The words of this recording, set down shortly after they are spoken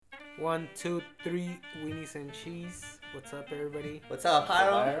1, 2, 3, weenies and cheese. What's up, everybody? What's up,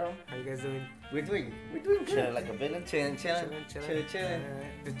 Hiram? How you guys doing? We're doing Chilling like a villain. chilling.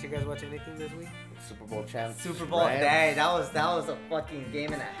 Did you guys watch anything this week? Super Bowl champs. Super Bowl. Dang, that was a fucking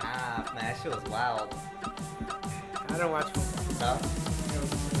game and a half, man. That shit was wild. I don't watch football.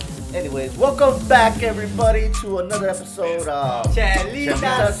 Huh? Anyways, welcome back, everybody, to another episode of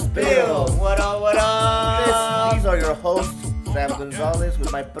Chelita Spill. What up? These are your hosts, Sam Gonzalez,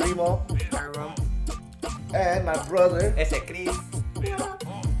 with my primo Hiram. and my brother. Ese Chris.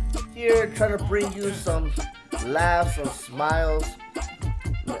 Here, trying to bring you some laughs, some smiles,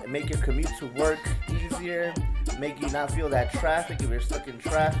 make your commute to work easier, make you not feel that traffic if you're stuck in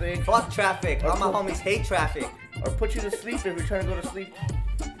traffic, Fuck traffic. All my homies hate traffic. or put you to sleep if you're trying to go to sleep.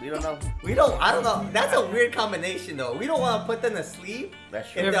 We don't know. I don't know. That's a weird combination, though. We don't want to put them to sleep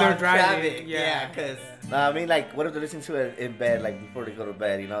That's true. if If they're they're on driving, traffic. yeah. Because I mean, like, what if they're listening to it in bed, like before they go to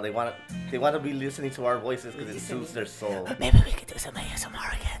bed? You know, they want to be listening to our voices because it soothes their soul. maybe we could do some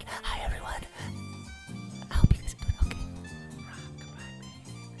ASMR again. Hi, everyone. I hope you guys are doing okay.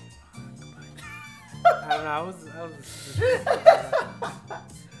 I don't know. I was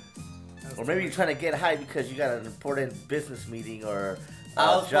Or maybe you're trying to get high because you got an important business meeting or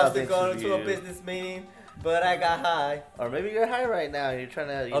I was job supposed to go interview. to a business meeting, but I got high. Or maybe you're high right now and you're trying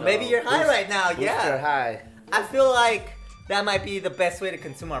to. Or maybe you're high right now, boost yeah. your high. I feel like that might be the best way to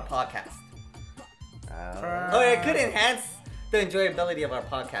consume our podcast. Or it could enhance the enjoyability of our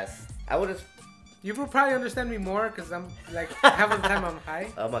podcast. I would have. You will probably understand me more because I'm like half of the time I'm high.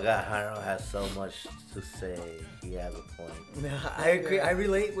 Oh my God, Hiram has so much to say. He has a point. No, I agree. I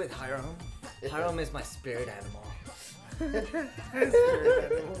relate with Hiram. Hiram is my spirit animal.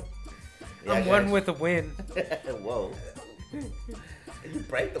 Yeah, I'm one guys. with the wind. Whoa. You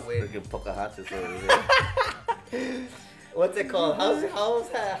break the wind. Freaking Pocahontas over here. What's it called?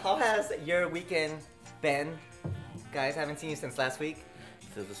 How has your weekend been? Guys, haven't seen you since last week.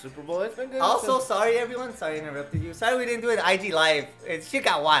 Since the Super Bowl, it's been good. Also, sorry everyone. Sorry I interrupted you. Sorry we didn't do an IG live. Shit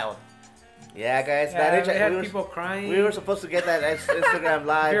got wild. Yeah, guys. Yeah, that we had we were- people crying. We were supposed to get that Instagram If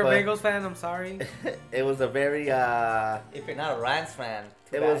live, you're a but Bengals fan, I'm sorry. it was a very If you're not a Rams fan,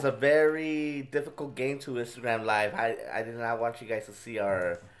 it was a very difficult game to Instagram live. I did not want you guys to see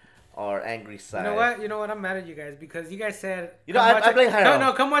our angry side. You know what? I'm mad at you guys because you guys said. You know, come watch I blame Hiram.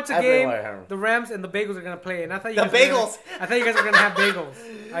 No, come watch a I blame game. Hiram. The Rams and the Bagels are gonna play, and I thought you The guys were gonna- Bagels. I thought you guys were gonna have bagels.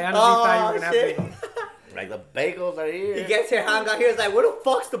 I honestly thought you were gonna shit. have bagels. Like the bagels are here. He gets here, Ham got here, he's like, where the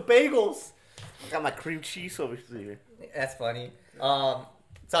fuck's the bagels? I got my cream cheese over here. That's funny.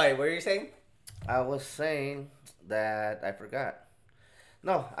 Sorry, what were you saying? I was saying that I forgot.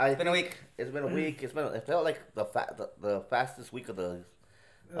 No, It's been a week. It's been a week. It felt like the fastest week of the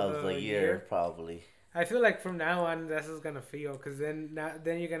year probably. I feel like from now on, this is gonna feel because then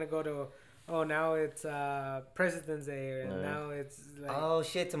you're gonna go to now it's President's Day and now it's like Oh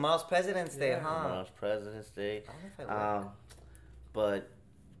shit, tomorrow's President's Day, Yeah. huh? Tomorrow's President's Day. I don't know if I like But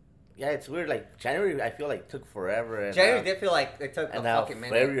yeah, it's weird. Like January, I feel like took forever. And January did feel like it took a and now fucking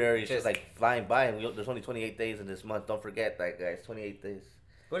minute. February is just like flying by, and there's only 28 days in this month. Don't forget that, guys. 28 days.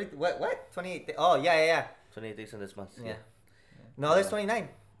 What? 28 days? Oh, yeah. 28 days in this month. Yeah. No, there's 29.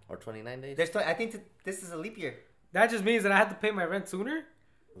 Or 29 days. I think this is a leap year. that just means that I had to pay my rent sooner.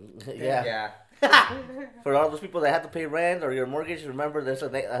 Yeah. For all those people that have to pay rent or your mortgage, remember there's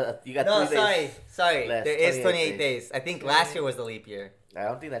you got No, 3 days. sorry. less, There is 28 28 days. I think last year was the leap year. I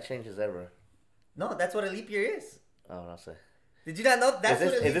don't think that changes ever. No, that's what a leap year is. Oh, no, say. Did you not know that's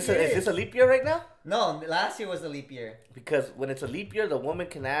what a leap year Is this a leap year right now? No, last year was the leap year. Because when it's a leap year, the woman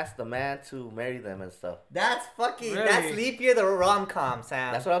can ask the man to marry them and stuff. That's fucking. Really? That's leap year, the rom-com,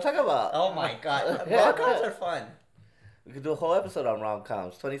 Sam. That's what I'm talking about. Oh my god, rom-coms are fun. We could do a whole episode on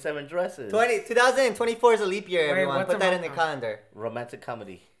rom-coms. 27 dresses. 2024 is a leap year, Wait, everyone. what's Put a that in the rom-com? calendar. Romantic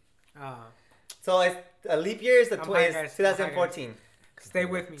comedy. So it's, a leap year is I'm high, guys. 2014. Stay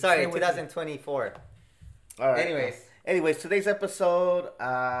with me. Sorry, Stay with me. 2024. All right. Anyways, today's episode,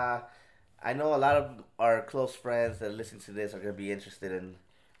 I know a lot of our close friends that listen to this are going to be interested in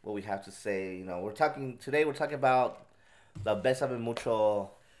what we have to say. You know, we're talking about the Besame Mucho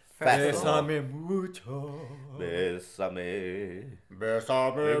festival. mucho. Besame.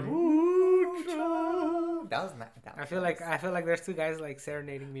 Besame mucho. That was not. I feel like there's two guys like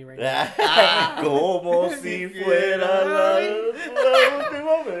serenading me right now. Como si fuera la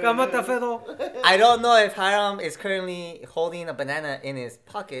última vez. Cámate, Fedo. I don't know if Hiram is currently holding a banana in his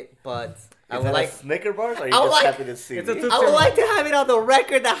pocket, but I Is would that like. a Snicker bars? Or are you I would just like- happy to see It's a me? Tootsie I would Roll. like to have it on the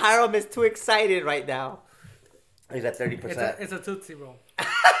record that Hiram is too excited right now. He's at 30%. It's a Tootsie Roll.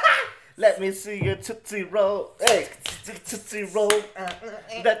 Let me see your Tootsie Roll. Hey, Tootsie Roll.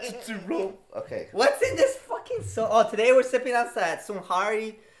 That Tootsie Roll. Okay. What's in this fucking today we're sipping on that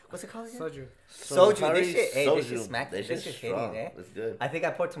Sunhari. What's it called again? Soju. Soju. This shit, soju. this shit smack. This shit hitting, eh? It's good. I think I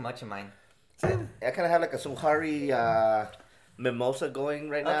poured too much in mine. I kind of have like a Sunhari mimosa going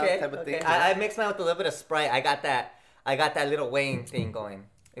right now type of thing. I mixed mine with a little bit of Sprite. I got that little Wayne thing going.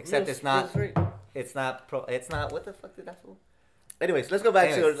 Except it's not. It's not pro. It's not. What the fuck did that fool? Anyways, let's go back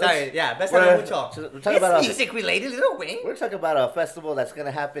to. Sorry, Besame Mucho. We're talking about music related, Little Wayne. We're talking about a festival that's gonna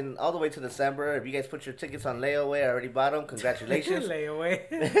happen all the way to December. If you guys put your tickets on layaway, I already bought them. Congratulations.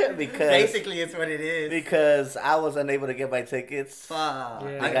 Layaway. Because basically, it's what it is. Because I was unable to get my tickets. Fuck.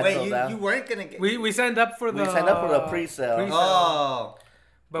 Yeah. Wait, you weren't gonna get. We signed up for the. We signed up for the pre-sale. Oh.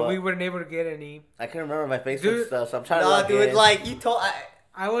 But we weren't able to get any. I can't remember my Facebook stuff, so I'm trying to. No, dude, in. like you told.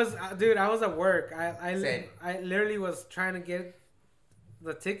 I was at work. I literally was trying to get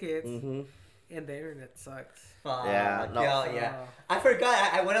the tickets, and the internet sucks. Yeah, no. Yeah. I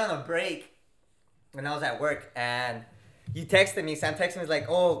forgot. I went on a break when I was at work, and you texted me. Sam texted me like,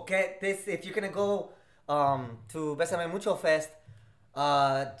 "Oh, get this if you're gonna go to Besame Mucho Fest,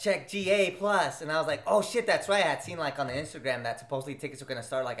 check GA Plus." And I was like, "Oh shit, that's right." I had seen like on the Instagram that supposedly tickets were gonna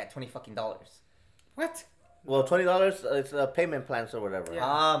start like at $20. What? Well, $20. It's a payment plans or whatever. Yeah.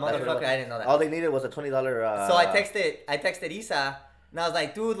 Motherfucker, I didn't know that. All they needed was a $20. So I texted Isa, and I was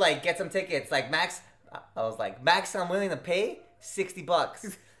like, "Dude, like, get some tickets. Like, max." I was like, "Max, I'm willing to pay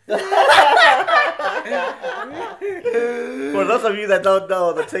 $60." For those of you that don't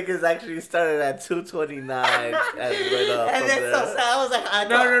know, the tickets actually started at $229. And then so I was like,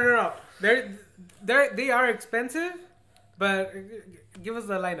 No. They are expensive, but give us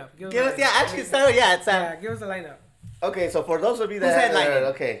the lineup. Give us give us the lineup. Okay, so for those of you that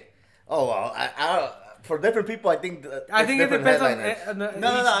okay. Oh well, I for different people, I think it depends on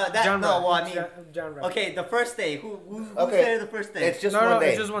genre. Well, I mean, genre. Okay, the first day. Who's there the first day? It's just one day.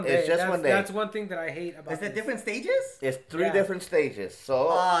 It's just one day. It's just one day. That's one thing that I hate about. Is it different stages? It's three different stages. So.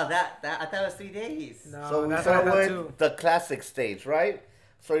 Oh, that I thought it was 3 days. No, so we start with the classic stage, right?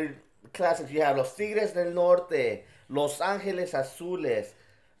 So classics, you have Los Tigres del Norte, Los Ángeles Azules,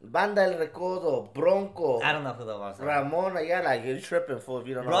 Banda El Recodo, Bronco. I don't know who the ones are. Ramon Ayala, you're tripping, fool, if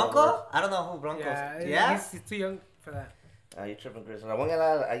you don't know. Bronco? I don't know who Bronco is. Yeah? He's too young for that. You're tripping, Chris. Ramon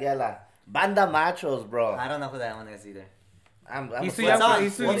Ayala. Banda Machos, bro. I don't know who that one is either. He's too young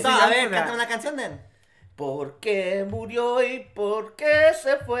for that. A ver, cántame una canción then. ¿Por qué murió y por qué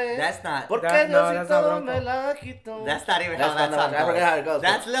se fue? That's not. ¿Por qué Diosito me la quitó? That's not even how that song goes. I forgot how it goes.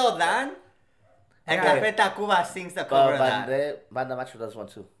 That's Lil Dan. And Café Tacuba sings the cover of that. Banda Macho does one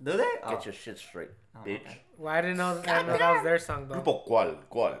too. Do they? Get your shit straight, bitch. Okay. Well, I didn't know that was their song though. Grupo ¿cuál?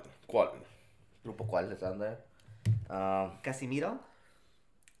 Grupo ¿cuál is on there? Casimiro?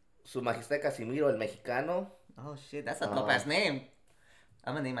 Su Majestad Casimiro, el mexicano. Oh shit, that's a dope ass name.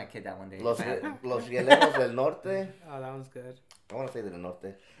 I'm gonna name my kid that one day. Los Hieleros del Norte. Oh, that one's good. I want to say del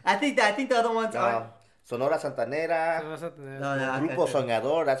Norte. I think the other ones are. Sonora Santanera. Grupo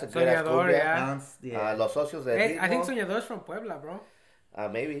Soñador, that's a good ass cumbia. Yeah. Los Socios del Ritmo. I think Soñador's from Puebla, bro.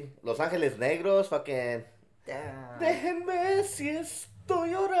 Maybe. Los Ángeles Negros, fucking. Damn. Déjenme si estoy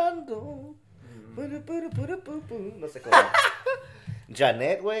llorando. No sé cómo.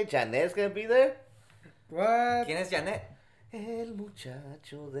 Janet, güey. Janet's gonna be there. What? ¿Quién es Janet? El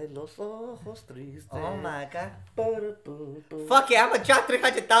muchacho de los ojos tristes. Oh my god. Fuck yeah, I'm gonna drop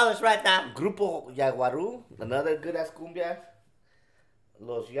 $300 right now. Grupo Yaguarú, another good ass cumbia.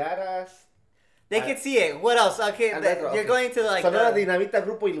 Los Yaras. They can see it. What else? Okay, you're going to like. Sonora Dinamita,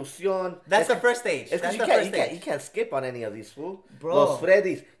 Grupo Ilusión. That's the first stage. That's the first stage. You can't skip on any of these, fool. Bro. Los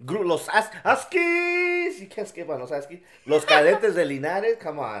Freddys, Los Askis. You can't skip on Los Askis. Los Cadetes de Linares,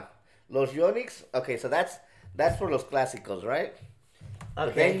 come on. Los Yonix. Okay, so that's for Los Clásicos, right? Okay.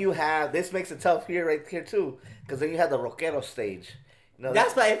 But then you have, this makes it tough right here too, because then you have the Rockero stage. You know,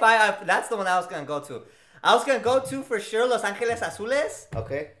 that's that's the one I was gonna go to. I was gonna go to for sure Los Ángeles Azules.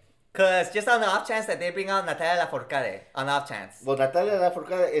 Okay. Cause just on the off chance that they bring out Natalia Lafourcade, on the off chance. Well, Natalia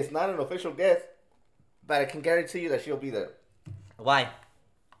Lafourcade is not an official guest, but I can guarantee you that she'll be there. Why?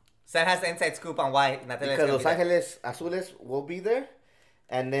 Sam has the inside scoop on why Natalia. Because Los Ángeles Azules will be there,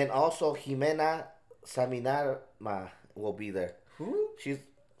 and then also Jimena Saminarma will be there. Who? She's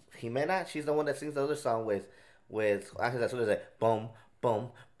Jimena. She's the one that sings the other song with Ángeles Azules. Like boom,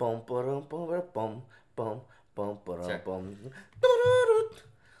 boom, boom, boom, boom, boom, boom, boom, boom.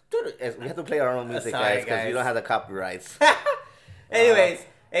 We have to play our own music, guys, because we don't have the copyrights.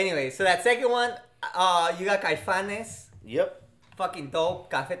 Anyways, so that second one, you got Caifanes. Yep. Fucking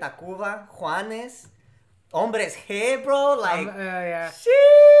dope. Café Tacuba, Juanes, Hombres G, bro. Like, yeah.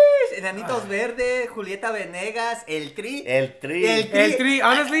 sheesh. Enanitos Verde, Julieta Venegas, El Tri. El Tri. El Tri.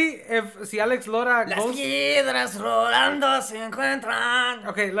 Honestly, si Alex Lora Las goes... piedras rodando se encuentran.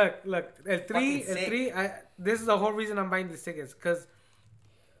 Okay, look. El Tri, this is the whole reason I'm buying these tickets. Because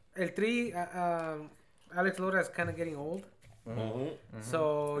El Tri, Alex Lora is kind of getting old.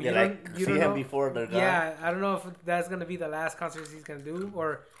 So you don't see him before they're gone. Yeah, I don't know if that's gonna be the last concert he's gonna do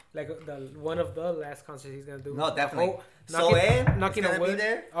or like one of the last concerts he's gonna do. No, definitely. Knocking gonna on wood. be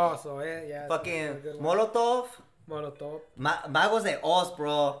there. Oh, Zoe, yeah. Fucking Molotov. Magos de Oz,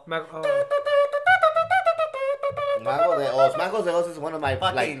 bro. Magos de Oz is one of my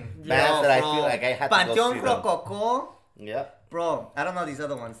bands that I feel like I have to go see Panteón Rococó. Yep. Bro, I don't know these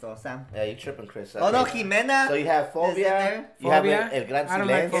other ones though, Sam. Yeah, you tripping, Chris. Oh no, Jimena. So you have Phobia. You have El Gran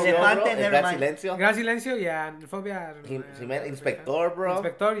Silencio. El Gran Silencio. Gran Silencio, yeah. Phobia. Jimena, Inspector, bro.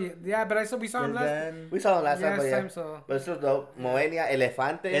 Inspector, yeah, but we saw him last. We saw him last time, so. But it's still dope. Moenia,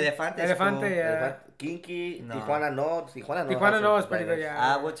 Elefante, yeah. Kinky, No. Tijuana No is pretty good,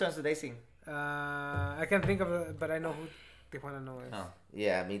 yeah. What songs do they sing? I can't think of it, but I know who Tijuana No is. Oh.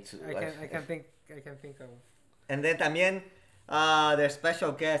 Yeah, me too. I can't think of. And then también their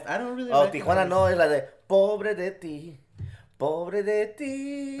special guest. I don't really. Tijuana No es la de Pobre de ti. Pobre de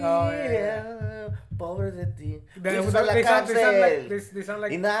ti. Oh, yeah. Pobre de ti. They sound like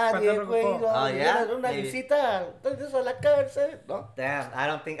y nadie fue. Oh, yeah? Una visita. Entonces a la cárcel. No. Damn, I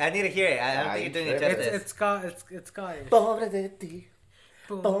don't think I need to hear it. I don't think you're doing it justice. It's Scottish. Pobre de ti.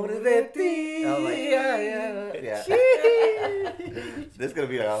 Pobre de ti. Oh, like, yeah. This is gonna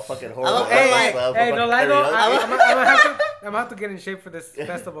be a fucking horrible. Hey, no lie though. I'm gonna have to get in shape for this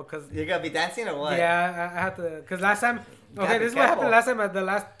festival because you're gonna be dancing or what? Yeah, I have to. Because last time, this is what happened last time at the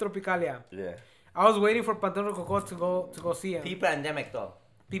last Tropicalia. Yeah. I was waiting for Panteón Rococó to go see him. Pre-pandemic though.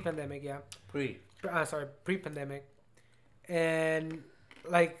 Pre-pandemic, yeah. Sorry. Pre-pandemic, and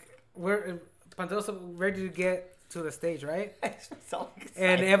like we're Panteón's ready to get to the stage, right? So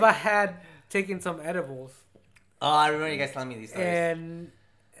and Eva had taken some edibles. Oh, I remember you guys telling me these stories.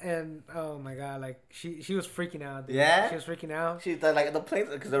 And oh my god, like she was freaking out. Dude. Yeah, she was freaking out. She thought like the planes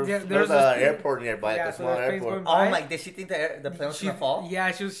because there's an airport nearby, a small airport. Oh my! Did she think the plane was gonna fall?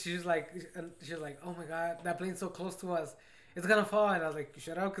 Yeah, she was like, oh my god, that plane's so close to us. It's gonna fall, and I was like,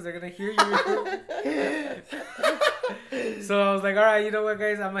 shut up, because they're gonna hear you. So I was like, all right, you know what,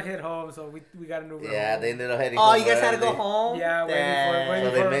 guys, I'm gonna head home. So we got an Uber. Yeah, home. they ended up heading. Oh, you guys had to go home. Yeah,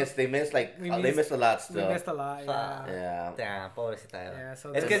 waiting for. They missed a lot still. We missed a lot. Yeah. Damn, pobrecita. Yeah,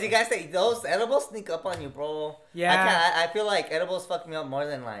 so it's because you guys say those edibles sneak up on you, bro. Yeah. I feel like edibles fuck me up more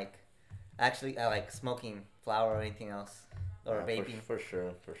than like actually like smoking flower or anything else. Or vaping. For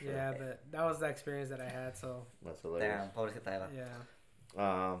sure. Yeah, but that was the experience that I had, so. That's hilarious. Damn, pobrecita Eva.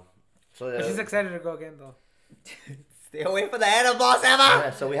 Yeah. So she's excited to go again, though. Stay away from the edibles, Eva!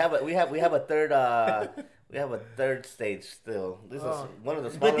 Yeah, so we have a third stage still. This is one of the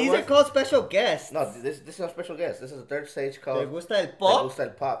smaller But these ones. are called special guests. No, this is a special guest. This is a third stage called ¿Te gusta el pop? ¿Te gusta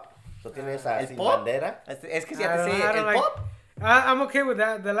el pop? So tienes a Sin pop? Bandera. Es que si have to say el pop? I'm okay with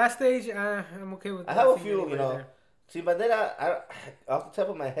that. The last stage, I'm okay with that. I have a few, Sin Bandera, off the top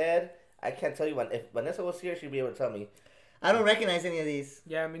of my head, I can't tell you when. If Vanessa was here, she'd be able to tell me. I don't recognize any of these.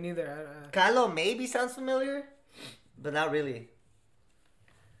 Yeah, me neither. Carlo maybe sounds familiar, but not really.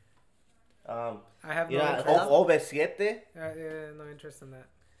 I have no interest. OV7. No interest in that.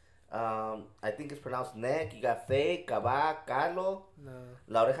 I think it's pronounced Neck. You got Faye, Cabá, Carlo. No.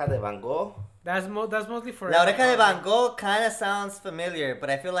 La Oreja de Van Gogh. That's mostly for. La Oreja de Van Gogh kind of sounds familiar, but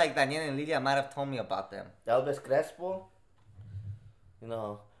I feel like Daniel and Lidia might have told me about them. Elvis Crespo.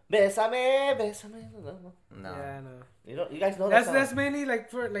 Besame. No. Yeah, no. You guys know that's mainly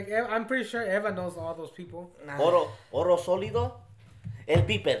like I'm pretty sure Eva knows all those people. Nah. Oro Sólido. El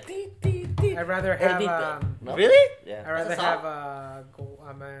Piper. I'd rather have No? Really? Yeah. I'd rather have I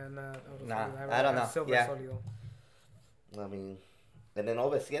don't know. Silver Yeah. Solido. I mean, and then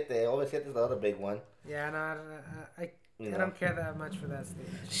OV7 is the other big one. Yeah, no, I don't care that much for that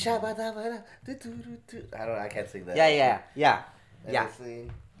stage. I can't sing that. Yeah.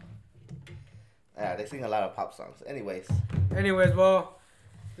 They sing a lot of pop songs. Anyways, well,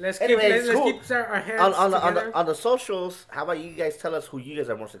 let's keep our hands together. On the socials. How about you guys tell us who you guys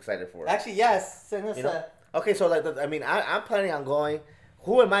are most excited for? Actually, yes. Send us Okay, so I'm planning on going.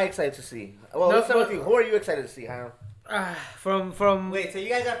 Who am I excited to see? Well, let's start with you. Who are you excited to see, Hiram? From Wait, so you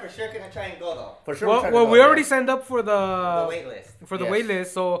guys are for sure gonna try and go though? For sure. Well, we already signed up for the wait list. For the wait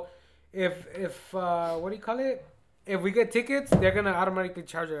list. So if what do you call it? If we get tickets, they're gonna automatically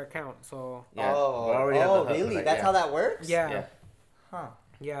charge our account. So yeah. really? That's how that works? Yeah. Huh.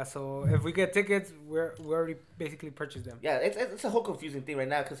 Yeah, so if we get tickets, we already basically purchased them. Yeah, it's a whole confusing thing right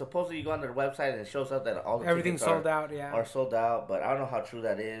now because supposedly you go on their website and it shows up that all the Everything's tickets sold out. Yeah. are sold out, but I don't know how true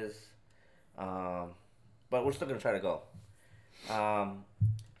that is. But we're still gonna try to go.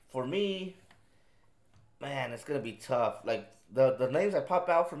 For me, man, it's gonna be tough. Like the names that pop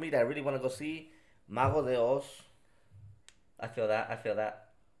out for me that I really want to go see, Mago de Oz. I feel that.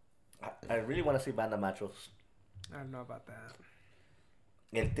 I really want to see Banda Machos. I don't know about that.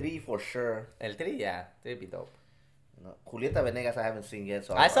 El Tri for sure. El Tri, yeah. It'd be dope. No, Julieta Venegas I haven't seen yet.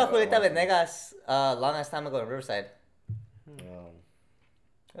 So I saw Chelita wanna see. Venegas long ass time ago in Riverside.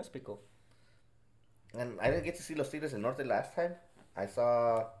 That's pretty cool. And I didn't get to see Los Tigres in Norte last time. I think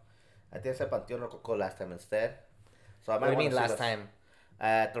I saw Panteón Rococo last time instead. So I What might do you mean wanna see last time?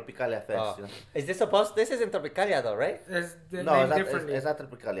 Tropicalia Fest. Oh. You know? Is this this isn't Tropicalia though, right? It's the No, name it's not, differently. it's not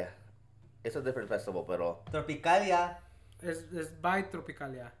Tropicalia. It's a different festival, pero Tropicalia. It's by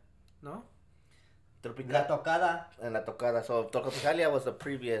Tropicalia, no? La Tocada. And La Tocada. So Tropicalia was the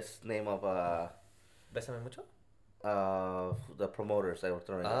previous name of Besame Mucho? the promoters that were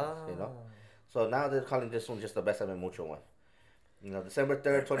throwing it, you know. Oh. So now they're calling this one just the Besame Mucho one. You know, December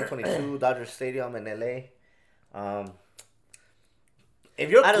 3rd, 2022, Dodger Stadium in LA. If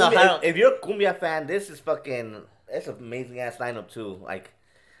you're I don't know, if you're a cumbia fan, this is fucking it's an amazing ass lineup too. Like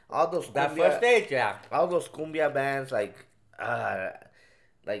all those That cumbia, first stage, yeah. all those cumbia bands,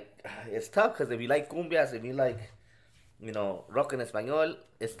 it's tough because if you like cumbias, if you like, you know, rock en español,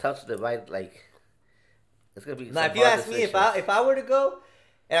 it's tough to divide. Like, it's gonna be. Now, some if you hard ask me if decisions. I were to go,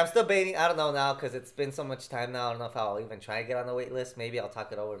 and I'm still debating, I don't know now because it's been so much time now. I don't know if I'll even try to get on the wait list. Maybe I'll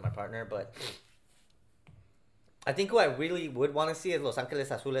talk it over with my partner, but I think who I really would want to see is Los Ángeles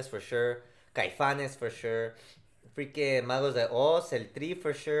Azules for sure, Caifanes for sure, freaking Magos de Oz, El Tri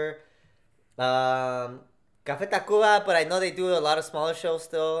for sure, Café Tacuba, but I know they do a lot of smaller shows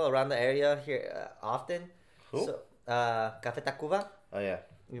still around the area here often. Who? So, Café Tacuba. Oh yeah.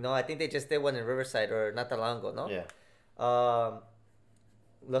 You know, I think they just did one in Riverside or not that long ago, no? Yeah.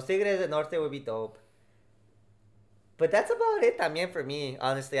 Los Tigres del Norte would be dope. But that's about it también for me,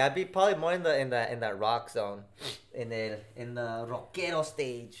 honestly. I'd be probably more in that rock zone. In the rockero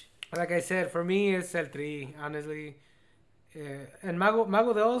stage. Like I said, for me, it's El Tri, honestly. And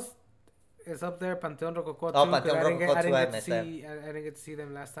Mago de Oz is up there. Panteón Rococo too. Oh, 'cause Panteón I didn't get- I Rococo didn't too, I get to missed see. I didn't get to see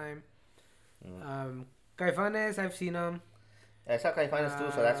them last time. Mm. Caifanes, I've seen them. I saw Caifanes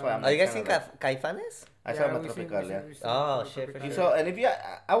too, so that's why I'm. Are you guys kinda seen like- Caifanes? I saw them at we've seen- Tropicalia. we've seen Oh, Tropicalia. shit, for And sure. so, and if you,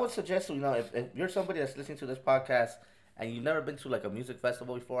 I would suggest, you know, if you're somebody that's listening to this podcast and you've never been to like a music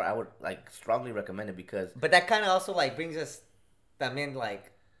festival before, I would like strongly recommend it because But that kind of also like brings us también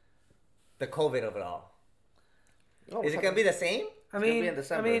like the COVID of it all. Is it gonna be the same? I gonna be mean, in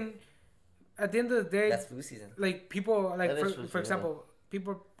December. at the end of the day, That's flu season. like people, like That is true, for yeah. example,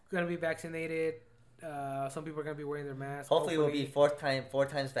 people are gonna be vaccinated. Some people are gonna be wearing their masks. Hopefully, we'll be four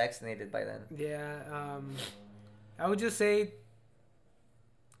times vaccinated by then. Yeah. I would just say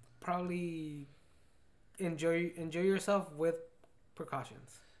probably enjoy yourself with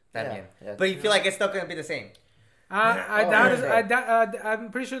precautions. También. yeah. But you feel like it's still gonna be the same. I Oh, doubt yeah. it.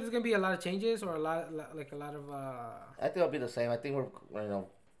 I'm pretty sure there's gonna be a lot of changes or a lot of. I think it'll be the same. I think we're, you know,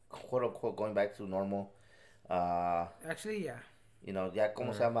 quote unquote going back to normal. Actually, yeah. You know, ya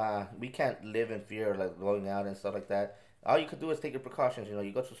como se llama, we can't live in fear like going out and stuff like that. All you could do is take your precautions. You know,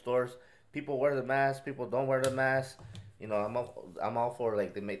 you go to stores, people wear the mask, people don't wear the mask. You know, I'm all for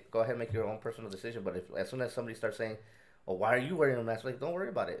like go ahead and make your own personal decision. But if as soon as somebody starts saying, "Oh, why are you wearing a mask?" Like, don't worry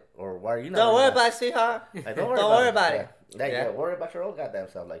about it, or why are you not? Don't worry wearing a about mask? it, sweetheart. Like, Don't worry about it. Yeah, worry about your own goddamn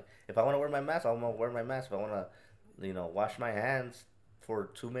self. Like, if I want to wear my mask, I'm gonna wear my mask. If I want to, you know, wash my hands for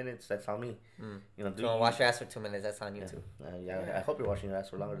 2 minutes, that's on me. You know, Don't wash your ass for 2 minutes. That's on you too. I hope you're washing your ass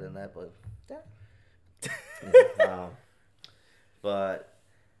for longer than that, but Yeah. but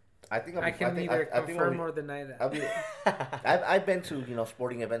I think I can neither confirm or deny that. I've been to, you know,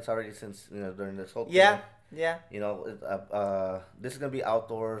 sporting events already since, you know, during this whole thing. Yeah. You know, this is gonna be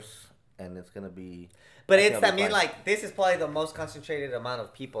outdoors and it's gonna be. But I think it's, it'll I be mean, fine. like, this is probably the most concentrated amount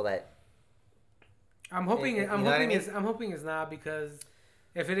of people that. I'm hoping. You know what I mean? I'm hoping it's not, because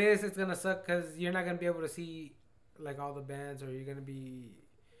if it is, it's gonna suck because you're not gonna be able to see like all the bands, or you're gonna be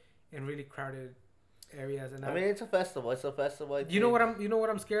in really crowded areas. And I mean, it's a festival. It's a festival. you know what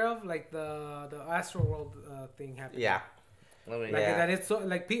I'm scared of, like the Astro World thing happening. Yeah. I mean, Like Yeah. that it's so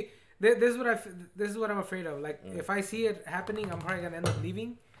like this is what I'm afraid of. Like if I see it happening, I'm probably gonna end up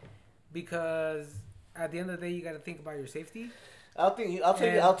leaving, because at the end of the day, you got to think about your safety. I'll tell you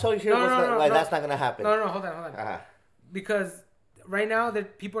here. No, why no. that's not gonna happen. No, hold on. Uh-huh. Because right now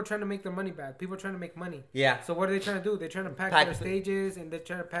that people are trying to make their money back. People are trying to make money. Yeah. So what are they trying to do? They're trying to pack their stages and they're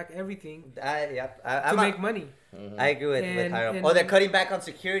trying to pack everything to make money. I agree with Hiram. They're cutting back on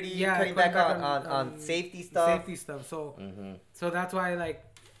security. Yeah, cutting back on safety stuff. So so that's why, like,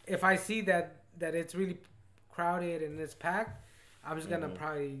 if I see that it's really crowded and it's packed, I'm just gonna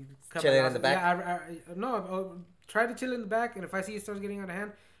probably chill in the back. Yeah, I'll try to chill in the back, and if I see it starts getting out of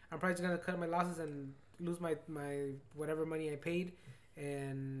hand, I'm probably just gonna cut my losses and lose my whatever money I paid,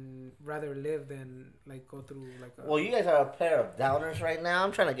 and rather live than like go through like. Well, you guys are a pair of downers right now.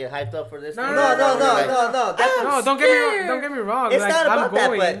 I'm trying to get hyped up for this. No. Don't get me wrong. It's like, not about I'm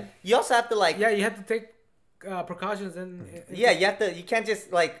going, that, but you also have to like. Yeah, you have to take precautions and. Yeah, you have to. You can't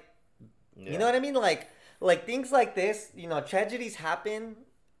just like. You know what I mean? Like things like this, tragedies happen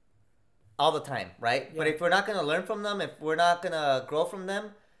all the time, right? Yeah. But if we're not gonna learn from them, if we're not gonna grow from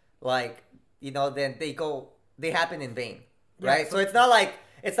them, like, then they happen in vain, right? So it's not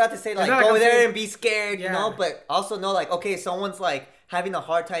to say like go there and be scared, but also know like, okay, someone's like having a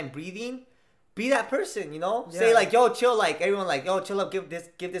hard time breathing, be that person, say like, yo, chill, like everyone like, yo, chill up, give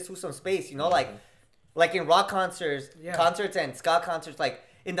this who some space, like in rock concerts and ska concerts, like.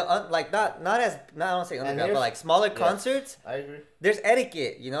 In the not I don't say underground, but like smaller concerts, I agree. There's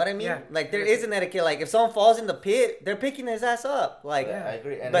etiquette, you know what I mean? Yeah. Like there is an etiquette. Like if someone falls in the pit, they're picking his ass up. Like I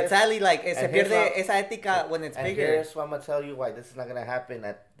agree. And but sadly, like se pierde esa ética when it's bigger. Here's what I'm gonna tell you why this is not gonna happen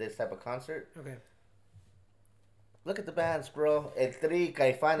at this type of concert. Okay. Look at the bands, bro. El Tri,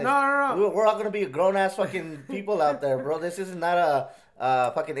 Caifanes. No. We're all gonna be grown ass fucking people out there, bro. This is not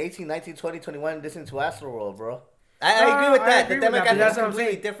a fucking 18, 19, 20, 21 listening to Astroworld, bro. I agree with that. The demographic is completely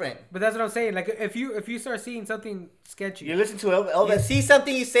completely different. But that's what I'm saying. Like if you start seeing something sketchy, you listen to Elvis. You see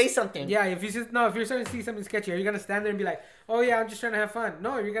something, you say something. Yeah, if you're starting to see something sketchy, are you gonna stand there and be like, "Oh yeah, I'm just trying to have fun"?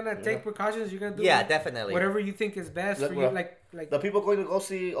 No, you're gonna take precautions. You're gonna do definitely whatever you think is best for you. Like the people going to go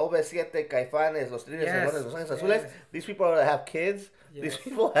see OV7, Caifanes, Los Tigres, Los Ángeles Azules. These people have kids. Yes. These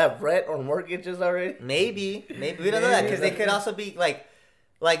people have rent or mortgages already. Maybe we don't know that because they could also be like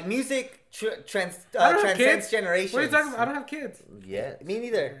music transcends generations. What are you talking about? I don't have kids. Yeah. Me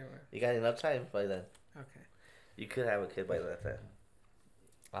neither. You got enough time by then. Okay. You could have a kid by that time.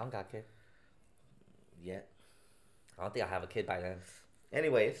 I don't got a kid. Yet. I don't think I'll have a kid by then.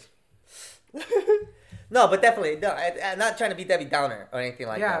 Anyways. No, but definitely. No, I'm not trying to be Debbie Downer or anything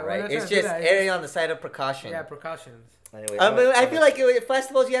like that, right? It's just erring on the side of precaution. Yeah, precautions. Anyway, I feel like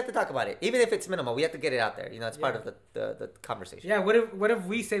festivals, you have to talk about it. Even if it's minimal, we have to get it out there. It's part of the conversation. Yeah, what if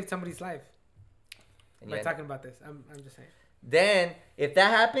we saved somebody's life by talking about this? I'm just saying. Then, if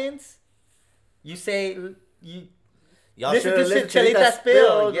that happens, you say, y'all listen should to listen to Chelita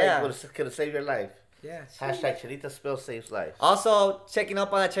Spill. Yeah. Could have saved your life. Yeah. Hashtag Chelita Spill saves life. Also, checking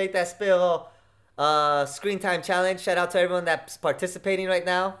up on that Chelita Spill screen time challenge. Shout out to everyone that's participating right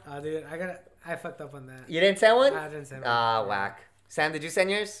now. Dude, I fucked up on that. You didn't send one? I didn't send one. Whack. Sam, did you send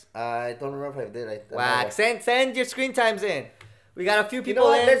yours? I don't remember if I did. Whack. Send your screen times in. We got a few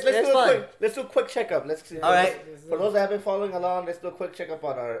people in. Let's do a quick checkup. Let's see. All right. For those that have been following along, let's do a quick checkup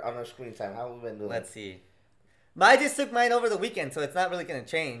on our screen time. How have we been doing? Let's see. I just took mine over the weekend, so it's not really gonna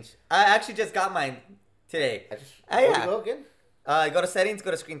change. I actually just got mine today. Go again. Go to settings. Go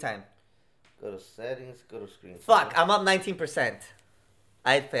to screen time. Go to settings. Go to screen time. Fuck! I'm up 19%.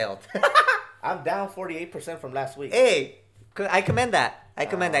 I failed. I'm down 48% from last week. Hey, I commend that.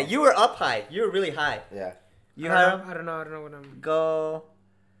 You were up high. You were really high. Yeah. I don't know what I'm. Go.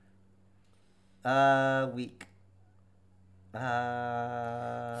 Week.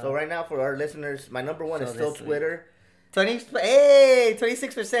 So right now for our listeners, my number one is still Twitter.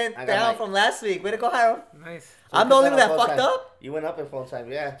 26% down from last week. Way to go, Hiram. Nice. So I'm the only one that fucked up. You went up in phone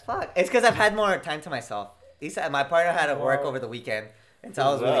time, yeah. Fuck. It's because I've had more time to myself. My partner had to work over the weekend. And so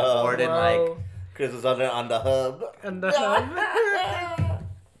I was really bored and like... Chris was on the hub.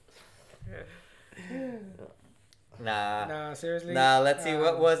 Nah, seriously. Let's see.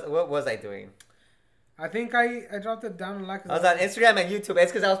 What was I doing? I think I dropped it down a lot. I was on Instagram and YouTube.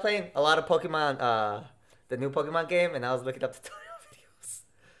 It's because I was playing a lot of Pokemon, the new Pokemon game, and I was looking up tutorial videos.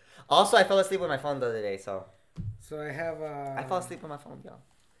 Also, I fell asleep with my phone the other day, so... So I have... I fell asleep with my phone, y'all.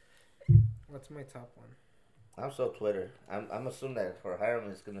 What's my top one? I'm so Twitter. I'm assuming that for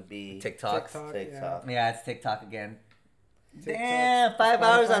Hiram it's gonna be TikTok. Yeah, it's TikTok again. TikTok. Damn, 5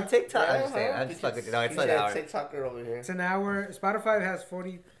 hours on TikTok. Yeah, I'm just fucking. No, it's an hour. TikToker over here. It's an hour. Spotify has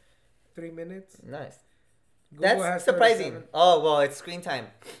 43 minutes. Nice. Google That's has surprising. 37. Oh well, it's screen time.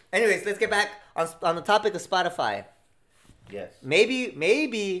 Anyways, let's get back on the topic of Spotify. Yes. Maybe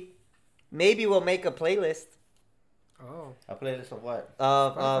we'll make a playlist. Oh. A playlist of what?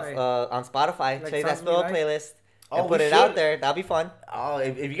 On Spotify. Like Say that songs we spell like? playlist. and we put it should. out there. That'll be fun. Oh,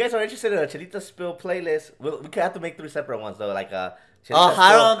 if you guys are interested in a Chelita Spill playlist, we could have to make 3 separate ones though, like Oh, Chelita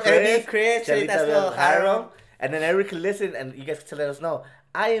Hiram, Spill Eddie, Chris, Chelita Spill, Hiram. and then everyone can listen, and you guys can let us know.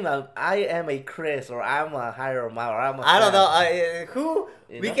 I am a Chris, or I'm a Hiram, or I'm a. I don't Sam. know. Who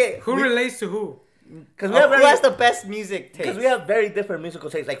You we know? can? Who relates to who? Because Who has the best music taste? because we have very different musical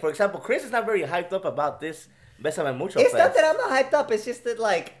tastes. Like for example, Chris is not very hyped up about this Besame Mucho It's not Fest. that I'm not hyped up. It's just that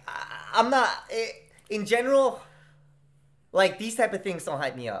like I'm not. In general, like these type of things don't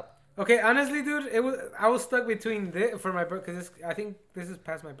hype me up. Okay, honestly, dude, I was stuck between this for my birthday because I think this is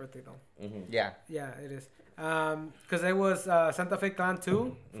past my birthday though. Mm-hmm. Yeah. Yeah, it is. Because it was Santa Fe Clan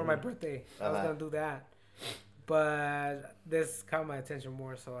 2 for my birthday. I was gonna do that, but this caught my attention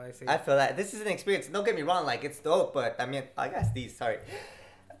more, so I say. I feel that this is an experience. Don't get me wrong, like it's dope, but I mean, I guess these. Sorry.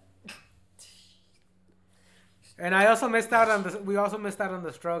 And I also missed out on the. We also missed out on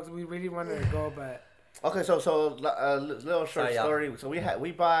the Strokes. We really wanted to go, but Okay, so little short Sorry, story. So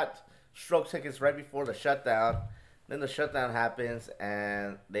we bought stroke tickets right before the shutdown. Then the shutdown happens,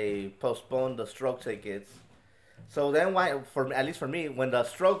 and they postponed the stroke tickets. So then, at least for me, when the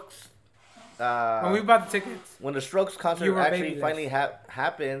Strokes, when we bought the tickets, when the Strokes You concert were actually babyless. finally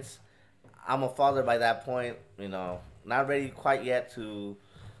happens, I'm a father by that point. You know, not ready quite yet to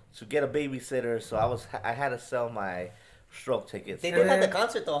get a babysitter. So I had to sell my Stroke tickets. They But did have the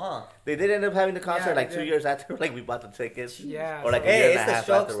concert though, huh? they did end up having the concert Yeah, like they 2 did. years after like we bought the tickets. Yeah, Or like so- a year Hey, and it's a the half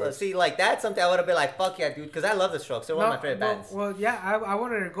Strokes. afterwards. See, like that's something I would have been like, fuck yeah, dude, because I love the Strokes. They're one of my favorite bands. Well, yeah, I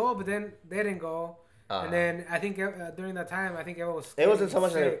wanted to go, but then they didn't go. Uh-huh. And then I think during that time, I think everyone was. It wasn't so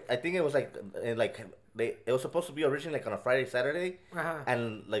much. sick. I think it was like it was supposed to be originally like on a Friday, Saturday, Uh-huh.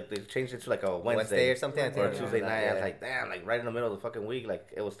 and like they changed it to like a Wednesday or something. I or think. a Tuesday Yeah. night. I was like, damn, like right in the middle of the fucking week, like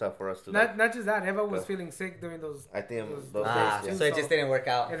it was tough for us to. Not just that, everyone was Go. feeling sick during those. I think those Ah, days. so it just didn't work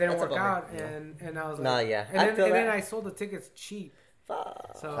out. It didn't That's a work bummer. out, and I was like, Nah, yeah. And I then, feel and then that. I sold the tickets cheap.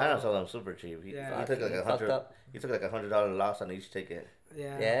 Fuck. So I don't sell them super cheap. He Yeah. took like Fucked up. He took like $100 loss on each ticket.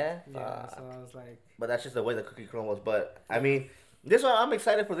 yeah, Yeah? yeah. Fuck. So I was like, But that's just the way the cookie crumb was. But I mean, this one I'm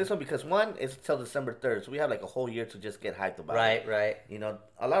excited for this one because one is till December 3rd, so we have like a whole year to just get hyped about it. Right, right. You know,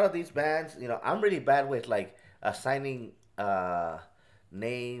 a lot of these bands, you know, I'm really bad with like assigning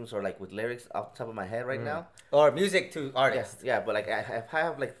names or like with lyrics off the top of my head right now. Or music to Yes, artists. yeah, but like if I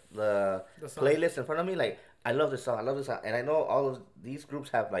have like the The song. playlist in front of me, like I love this song, and I know all of these groups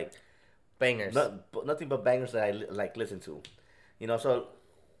have like Bangers. nothing but bangers that I like listen to. You know, so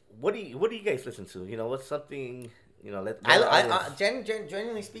what do you guys listen to? You know, what's something you know?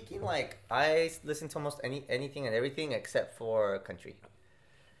 Genuinely speaking, like I listen to almost anything and everything except for country.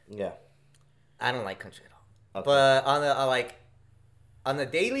 yeah. I don't like country at all. Okay. But on the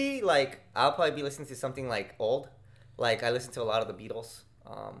daily, like I'll probably be listening to something like old. Like I listen to a lot of the Beatles,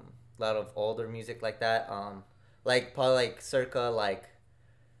 a lot of older music like that. Like probably like circa like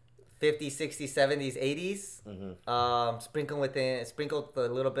 50s, 60s, 70s, 80s. Sprinkled with a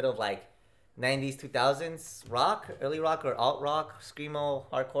little bit of like 90s, 2000s rock, early rock or alt rock, screamo,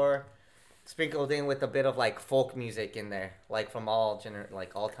 hardcore. Sprinkled in with a bit of like folk music in there, like from all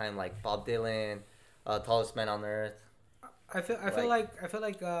time, like Bob Dylan, Tallest Man on Earth. I feel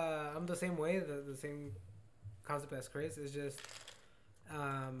like I'm the same way. The same concept as Chris. It's just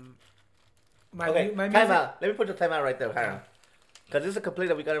my Okay, my time music. out. Let me put the time out right there, Hiram. Because this is a complaint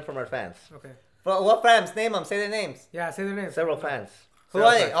that we got in from our fans. Okay. But what fans? Name them. Say their names. Yeah, say their names. Several fans. Who Several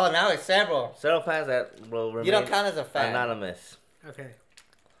are they? fans. Oh, now it's several. Several fans that will remain You don't count as a fan. anonymous. Okay.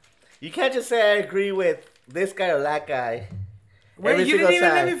 You can't just say I agree with this guy or that guy. Wait, every you didn't single even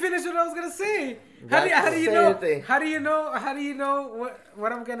let time. me finish what I was gonna say. That's How do you say know? anything. How do you know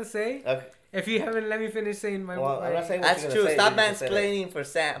what I'm gonna say? Okay. If you haven't let me finish saying my. Well, I'm not saying what That's you're true. gonna say, Stop you just said it.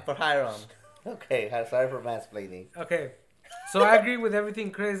 mansplaining for Hiram. Okay, sorry for mansplaining. Okay, so I agree with everything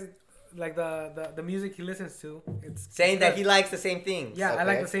Chris, like the music he listens to. It's Saying that good. he likes the same things. Yeah, I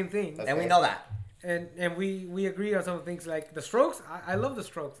like Okay. the same thing. Okay. And we know that. And we agree on some things like the Strokes. I love the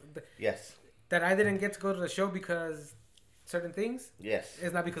Strokes. Yes. That I didn't get to go to the show because certain things. Yes.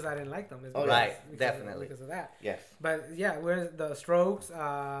 It's not because I didn't like them. It's Oh, because, right, because definitely. because of that. Yes. But yeah, we're the Strokes,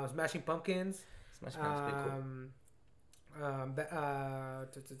 Smashing Pumpkins. Smash Pumpkins pretty cool.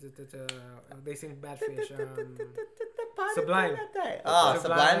 They sing Bad Fish. Sublime. Oh, Sublime.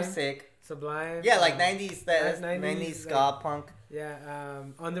 Sublime's sick. Sublime. Yeah, like 90s, that 90s, 90s ska like- punk. Yeah,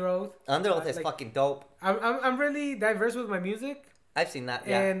 Under Oath. Under Oath is like- fucking dope. I'm really diverse with my music, I've seen that.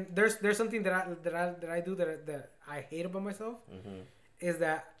 Yeah. and there's something that I do that I hate about myself is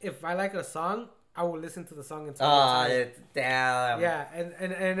that if I like a song, I will listen to the song until Oh, I'm tired. it's damn. Yeah, and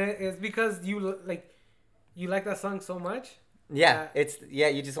it's because you like that song so much Yeah,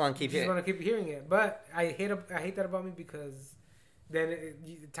 you just want to keep you just hearing. want to keep hearing it. But I hate that about me because then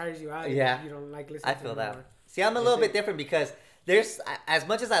it tires you out. Yeah. You don't like listening. I feel to it that. anymore. See, I'm a little bit different because there's as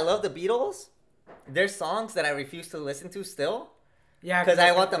much as I love the Beatles, there's songs that I refuse to listen to still. Yeah, Because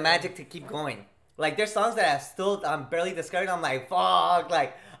I want the magic to keep going. Like there's songs that I'm barely discovering. I'm like, fuck,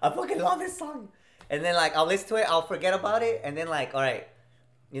 like I fucking love this song. And then like I'll listen to it, I'll forget about it, and then like, all right,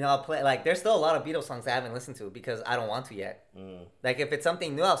 I'll play. Like there's still a lot of Beatles songs I haven't listened to because I don't want to yet. Like if it's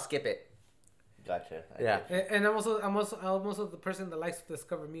something new, I'll skip it. Gotcha. Yeah. And I'm also the person that likes to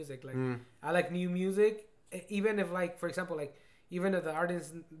discover music. Like I like new music, even if like for example like even if the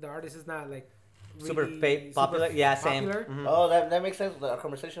artist is not like really popular. Yeah, same. Popular. Mm-hmm. Oh, that makes sense. Our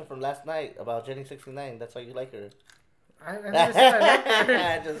conversation from last night about Jenny 69. That's why you like her. I never said I liked her.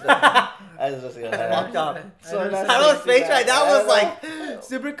 I just Fucked up. So Carlos' face right now was like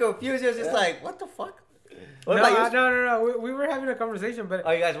super confused. He was just like, what the fuck? What about you? No. We were having a conversation, but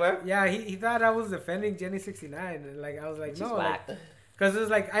Oh, you guys were? yeah, he thought I was defending Jenny 69. And like I was like, She's no, whack. because it's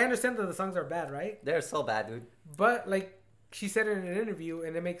like I understand that the songs are bad, right? They're so bad, dude. But like she said in an interview,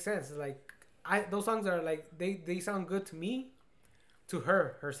 and it makes sense. It's like those songs are like they sound good to me, to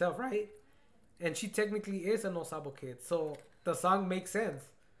herself, right? And she technically is a No Sabo kid, so the song makes sense.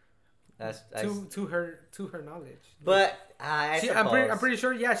 To her knowledge. But I'm pretty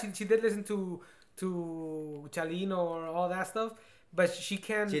sure. Yeah, she did listen to Chelino or all that stuff, but she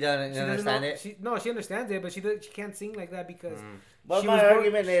can't. She doesn't understand it. She understands it, but she can't sing like that because. But my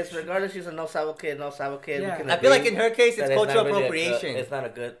argument is, regardless, she's a No Sabo kid. Yeah. We can I feel like in her case, it's that cultural not really appropriation. it's not a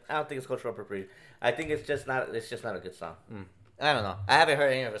good. I don't think it's cultural appropriation. I think it's just not. It's just not a good song. I don't know. I haven't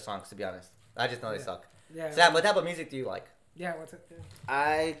heard any of her songs, to be honest. I just know they suck. Yeah. Sam, what type of music do you like? Yeah. What's it? Yeah.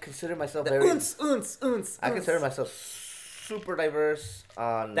 I consider myself The very. oons. I consider myself super diverse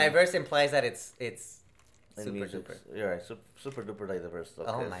on. Diverse implies that it's in super music. duper. You're right. Super duper diverse. Though,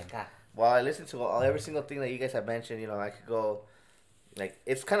 Oh my god. While I listen to every single thing that you guys have mentioned, I could go. Like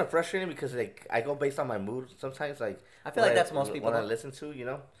it's kind of frustrating because like I go based on my mood sometimes. Like I feel like that's most people. When I listen to,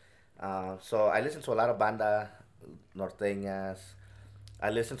 so I listen to a lot of banda norteñas. I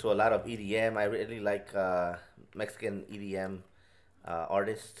listen to a lot of EDM. I really like Mexican EDM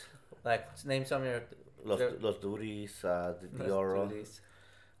artists. Like name some of your Los Duris, the Oro.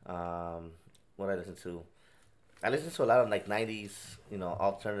 What I listen to. I listen to a lot of like '90s,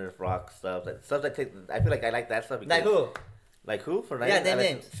 alternative rock stuff. Stuff that I feel like I like that stuff. Like who? Like who? For 90s? Yeah, name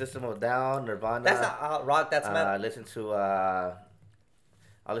names. System of a Down, Nirvana. That's not rock. That's metal. I listen to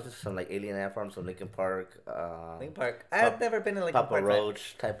some like Alien Ant Farm, some Linkin Park. Linkin Park. I've never been in Linkin Papa Park.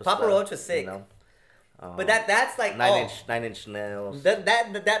 Roach type of Papa stuff. Roach was sick. But that's like Nine Inch Nails.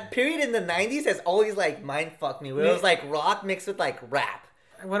 That period in the '90s has always like mind fucked me. Where it was like rock mixed with like rap.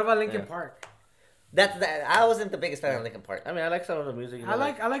 What about Linkin Park? I wasn't the biggest fan of Linkin Park. I mean, I like some of the music. I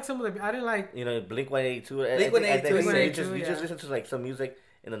like some of the. I didn't like. Blink 182. Blink 182. You just listen to like some music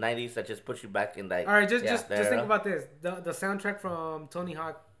in the '90s that just puts you back in like. All right, just think about this. The soundtrack from Tony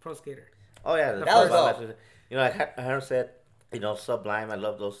Hawk Pro Skater. Oh yeah, that was dope. Like I heard said, Sublime. I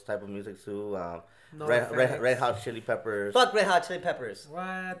love those type of music too. No Red Hot Chili Peppers. Fuck Red Hot Chili Peppers.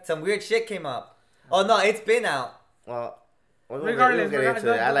 What? Some weird shit came up. Oh no, it's been out. Well. Regardless,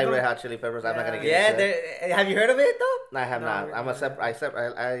 I like Red Hot Chili Peppers. I'm not gonna get into it. Have you heard of it though? No, I have not. I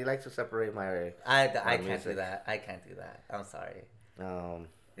like to separate my. I can't do that. I can't do that. I'm sorry.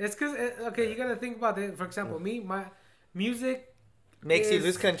 It's because you gotta think about it. For example, my music makes you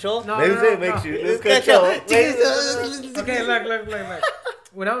lose control. Music makes you lose control. Jesus. Okay, look.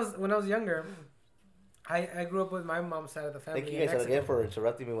 When I was younger, I grew up with my mom's side of the family. Thank you guys again for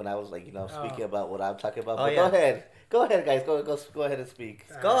interrupting me when I was like speaking about what I'm talking about. Oh, but yeah. Go ahead, guys. Go ahead and speak.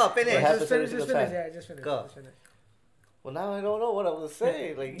 Go finish. Just finish. Yeah, just finish. Go. Just finish. Well, now I don't know what I was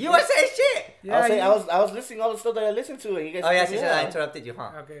saying. Like You were saying shit. Yeah, I was listening all the stuff that I listened to, and you guys. Oh yeah, she said I interrupted you,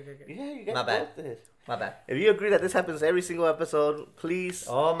 huh? Okay. Yeah, you guys. My bad. both did. My bad. If you agree that this happens every single episode, please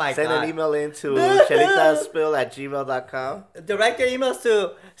Oh my send god. an email in to chelitaspill@gmail.com. Direct your emails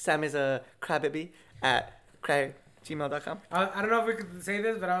to Sam is a crybaby at gmail.com. I don't know if we could say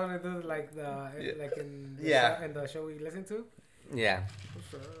this, but I want to do like in the show we listen to. Yeah.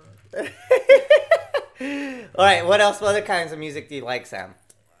 All right. What else? What other kinds of music do you like, Sam?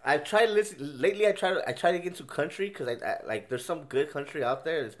 I've tried to listen lately. I try to get into country because I like there's some good country out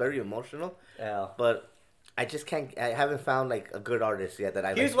there. It's very emotional, Yeah. but I just can't. I haven't found like a good artist yet that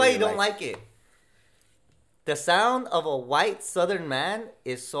I. Here's why you don't like it. The sound of a white Southern man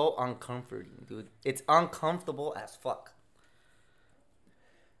is so uncomforting, dude. It's uncomfortable as fuck.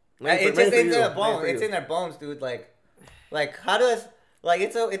 It's in their bones. It's in their bones, dude. Like how does Like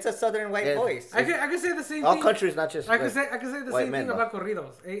it's a southern white Yeah. voice. I could say the same All thing. countries, not just. I could say the white same men, thing though. about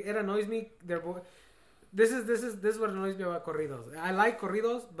corridos. It annoys me. This is what annoys me about corridos. I like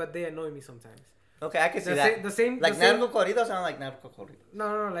corridos, but they annoy me sometimes. Okay, I can see The that. the same. Like the same, narco corridos sound like narco corridos.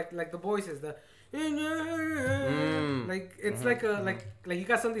 No, like the voices. The like it's Mm-hmm. like a like you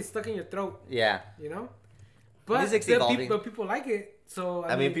got something stuck in your throat. Yeah. You know. But Music's evolving. but people like it. So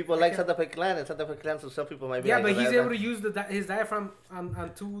I mean, people I like can- Santa Fe Clan and Santa Fe Clan, so some people might be Yeah, like, but he's "Oh, able to use his diaphragm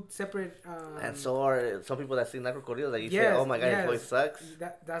on two separate. And so are some people that sing narco corridos that you say, Yes, oh my god, yes. his voice sucks.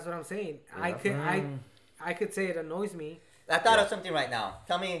 That's what I'm saying. Yeah. I could say it annoys me. I thought of something right now.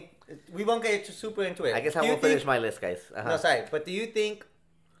 Tell me, we won't get super into it. I guess I Do you won't finish think- my list, guys. No, sorry, but do you think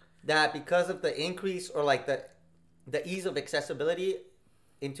that because of the increase or like the ease of accessibility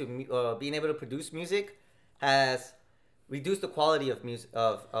into being able to produce music has reduced the quality of music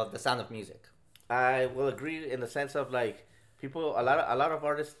of the sound of music? I will agree in the sense of like people, a lot of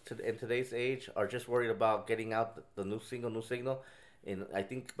artists in today's age are just worried about getting out the new signal. And I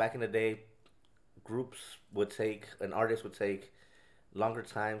think back in the day, an artist would take longer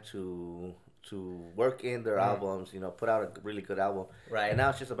time to work in their albums, put out a really good album. Right. And now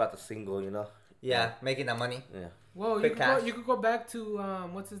it's just about the single, Yeah, making that money. Yeah. Well, Quick cash. you could go back to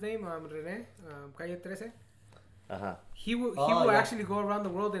what's his name, Rene, Calle 13. Uh-huh. He will Yeah. actually go around the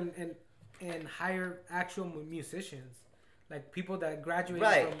world and hire actual musicians, like people that graduated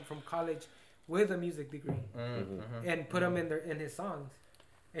Right. from college with a music degree, and put them in his songs,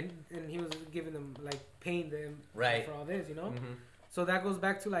 and he was giving them like paying them Right. for all this, So that goes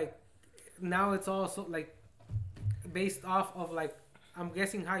back to like now it's also like based off of like I'm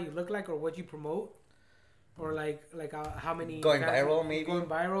guessing how you look like or what you promote, or like how many Going fans- viral, maybe? going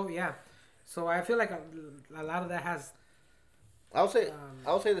viral, yeah. So I feel like a lot of that has I would say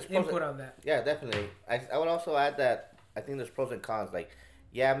there's pros input on that. Yeah, definitely. I would also add that I think there's pros and cons. Like,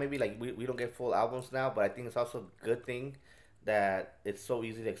 yeah, maybe like we don't get full albums now, but I think it's also a good thing that it's so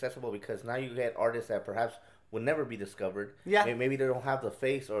easily accessible because now you get artists that perhaps would never be discovered. Yeah. Maybe they don't have the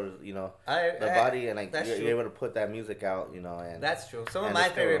face or the I- body, and like that's you're true. able to put that music out. And That's true. Some of and my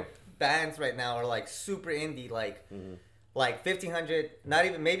it's favorite cool. bands right now are like super indie, like Mm-hmm. like 1,500, not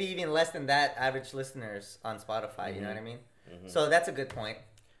even maybe even less than that average listeners on Spotify. You know what I mean? So that's a good point.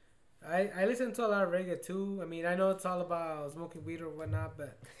 I listen to a lot of reggae too. I mean, I know it's all about smoking weed or whatnot,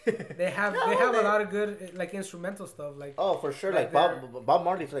 but they have a lot of good like instrumental stuff. Like Oh, for sure. Like Like Bob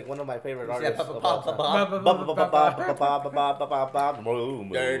Marley's like one of my favorite Yeah, artists. Bob- of all Bob- time. Bob-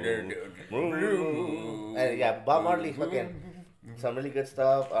 And yeah, Bob Marley fucking some really good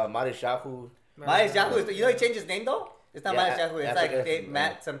stuff. Maris Yahoo. Mahesh Yahoo, you know he changed his name though? It's not Yeah, Mahesh Yahoo, it's I like forget his Dave, name.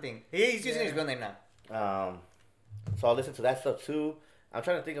 Matt something. He's using his Yeah. real name now. So I'll listen to that stuff too. I'm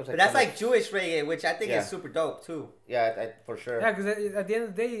trying to think of But that's some- like Jewish reggae, which I think Yeah. is super dope too. yeah, for sure. yeah, because at the end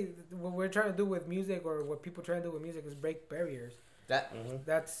of the day, what we're trying to do with music or what people try to do with music is break barriers. That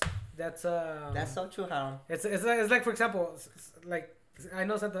That's that's so true, Harold. It's like for example, like I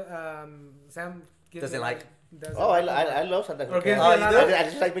know Sam gives Doesn't me, like- doesn't Oh, like I love Santa Fe. Or gives Clan. me a lot of- I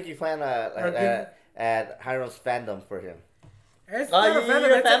just like making fun Or gives- at Hiram's fandom for him. It's Oh, not a you're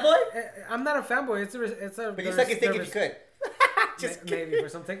fandom, a it's fanboy? I'm not a fanboy. It's a. But you suck his dick if you could. Just kidding. maybe for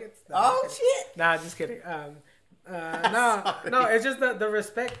some tickets. No, Oh just kidding. shit! Nah, just kidding. No, it's just the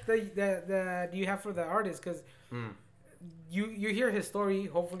respect that you have for the artist because you hear his story.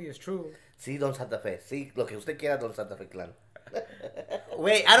 Hopefully, it's true. Sí, Don Santa Fe. Sí, lo que usted quiera, Don Santa Fe Clan.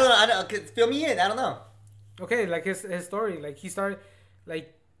 Wait, I don't know. Fill me in. I don't know. Okay, like his story. Like he started,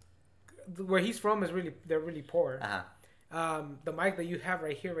 like where he's from is they're really poor. Uh-huh. The mic that you have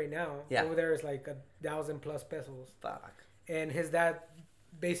right here right now Yeah. over there is like 1,000 plus pesos. Fuck. And his dad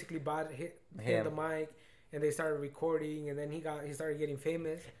basically bought him Him. the mic, and they started recording, and then he started getting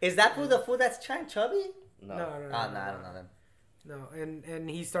famous. Is that food the food that's trying chubby? No. No, Oh, no, I don't know then. No, and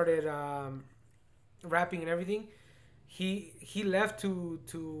he started rapping and everything. He left to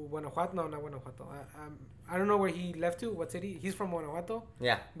Guanajuato. No, not Guanajuato. I don't know where he left to. What city? He's from Guanajuato,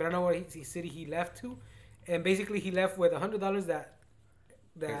 Yeah. but I know what city he left to. And basically, he left with $100 that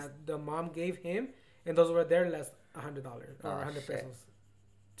the mom gave him, and those were their last $100 or Oh, 100 shit. pesos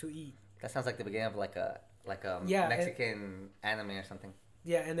to eat. That sounds like the beginning of like a Yeah, Mexican anime or something.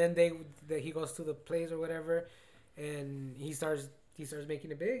 Yeah, and then he goes to the place or whatever, and he starts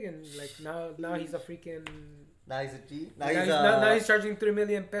making it big, and like now he's a freaking. Now he's a G. Now he's charging 3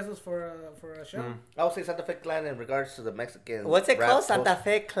 million pesos for a show. I would say Santa Fe Clan in regards to the Mexican. What's it rap called? Santa culture.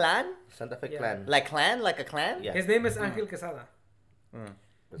 Fe Clan? Santa Fe Yeah. Clan. Like clan? Like a clan? Yeah. His name is Angel Quesada.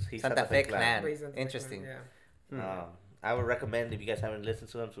 He's Santa Fe But Clan. he's Santa Fe Interesting. Clan, yeah. I would recommend if you guys haven't listened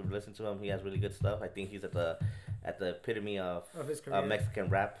to him to listen to him. He has really good stuff. I think he's at the at the epitome of his career. Mexican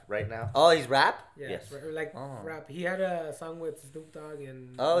rap right now. Oh, he's rap? Yeah, Yes. like Oh. rap. He had a song with Snoop Dogg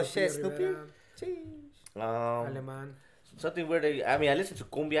and. Oh, Lupillo shit, Snoopy? Rivera, Aleman. Something weird. I mean, I listen to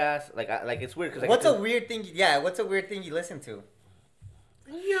cumbias. Like it's weird because What's a weird thing? Yeah, what's a weird thing you listen to?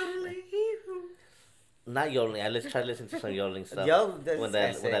 Not yodeling. Try to listen to some yodeling stuff. When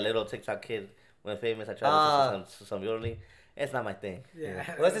that little TikTok kid went famous, I tried to listen to some yodeling. It's not my thing. Yeah.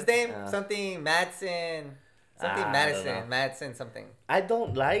 What's his name? Something Madsen. Something I Madsen something. I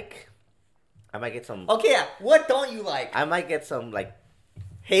don't like. I might get some. Okay, yeah. What don't you like? I might get some like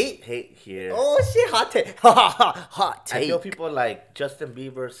Hate here. Oh shit, hot take. Hot take. I feel people like Justin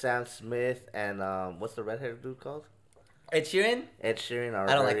Bieber, Sam Smith, and what's the red-haired dude called? Ed Sheeran? Ed Sheeran are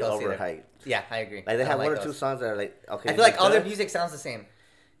I don't like very those either. overhyped. Yeah, I agree. Like they I have don't one like or two those. songs that are like okay. I feel like all their good. music sounds the same.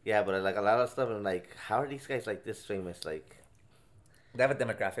 Yeah, but like a lot of stuff, I'm like, how are these guys like this famous? Like, They have a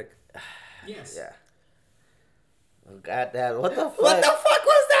demographic. Yes. yeah. Oh, God damn! What the fuck? What the fuck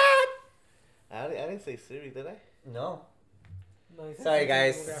was that? I didn't say Siri, did I? No. No, he said Sorry, something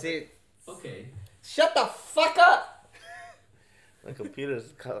guys. demographic. See, Okay. shut the fuck up. The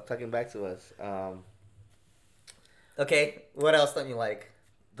computer's talking back to us. Okay, what else don't you like?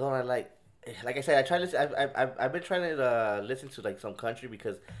 Don't I like I said, I try to listen. I've been trying to listen to like some country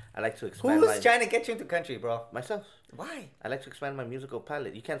because I like to expand Who's trying to get you into country, bro? myself. Why? I like to expand my musical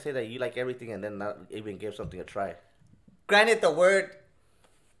palette. You can't say that you like everything and then not even give something a try. Granted, the word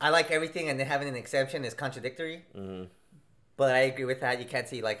 "I like everything" and then having an exception is contradictory. Mm-hmm. But I agree with that. You can't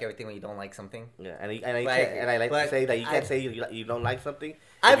say you like everything when you don't like something. Yeah, and But- I like but to say that you can't I- say you don't like something if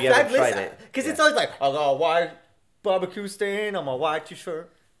I've you haven't tried listened it. because it's Yeah. always like I got a white barbecue stain on my white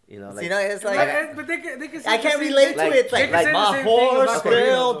t-shirt. You know, So, like, you know, it's like But they can say I the can't same relate thing. to Like- it. It's they like, can say the my same thing horse about fell Koreans,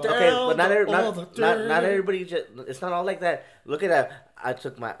 though. down. okay, but all the not day. everybody just. It's not all like that. Look at that. I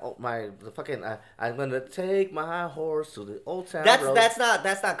took the fucking. I'm gonna take my horse to the old town road. That's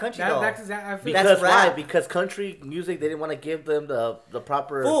not country though. That's exactly. I feel That's Because why? rap. Because country music, they didn't want to give them the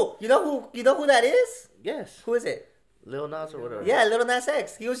proper. Fool, you know who that is? Yes, Who is it? Lil Nas or whatever. Yeah, Lil Nas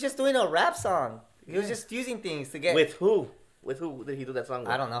X. He was just doing a rap song. He was just using things to get. With who? With who did he do that song with?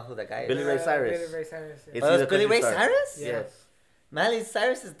 I don't know who that guy is. Billy Ray Cyrus. Billy Ray Cyrus. Yeah. It's Oh, either it's Billy country Ray star. Cyrus? Yeah. Yes. Miley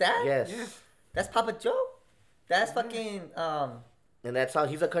Cyrus's dad? Yes. Yeah. That's Papa Joe? That's fucking And that song,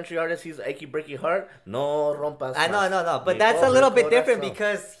 he's a country artist. He's Achy Breaky Heart. No rompas. I know, más. but Mi that's a pobre little bit different corazón.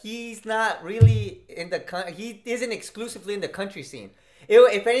 because he's not really in the he isn't exclusively in the country scene.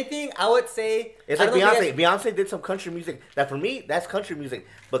 If anything, I would say It's I like don't know if Beyonce. you guys- Beyonce did some country music that for me, that's country music.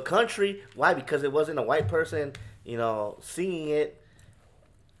 But country, why? Because it wasn't a white person, singing it,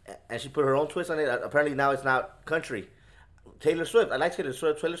 and she put her own twist on it. Apparently now it's not country. Taylor Swift, I like Taylor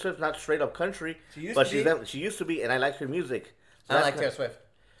Swift. Taylor Swift's not straight up country, She used but to be. she used to be, and I like her music. So I don't that's like Taylor Swift.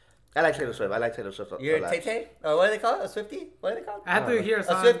 I like Taylor Swift. I like Taylor Swift. You're a a lot. Tay-Tay? Or what do they call it? A Swiftie? What are they called? I have to hear a A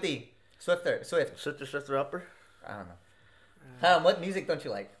song. Swiftie. Swift. Swifter upper. I don't know. What music don't you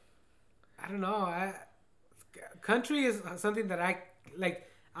like? I don't know. Country is something that I like.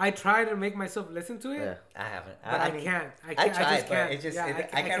 I try to make myself listen to it, Yeah. I haven't. but I mean, can't. I I tried, just can't. but it just Yeah,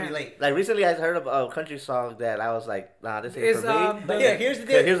 I can't relate. Like recently, I heard a country song that I was like, nah, this ain't It's, for me. But here's the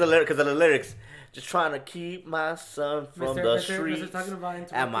Cause deal. here's the lyric. Because of the lyrics, just trying to keep my son from the Mr. streets talking about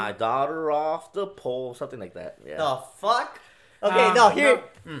into and my daughter off the pole, something like that. Yeah. The fuck? Okay, no, here.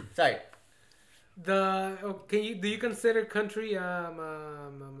 Sorry. Do you consider country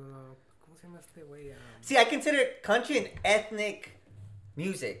 ¿cómo se llama este güey? See, I consider country an ethnic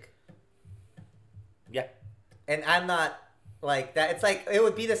music, Yeah. and I'm not like that. It's like it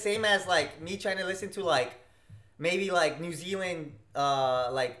would be the same as like me trying to listen to like maybe like New Zealand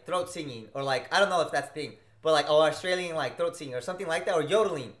like throat singing or like I don't know if that's the thing, but like Australian like throat singing or something like that or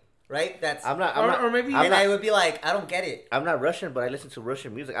yodeling, right? That's I'm not. Or maybe- I'm and not, I would be like, I don't get it. I'm not Russian, but I listen to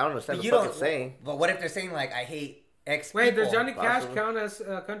Russian music. I don't understand But what you the fuck don't it's saying. But what if they're saying like I hate X Wait, people? does Johnny Cash Possibly. count as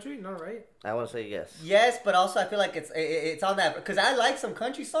country? No, right? I want to say yes. Yes, but also I feel like it's on that because I like some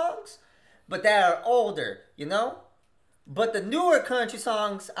country songs, but they are older, you know. But the newer country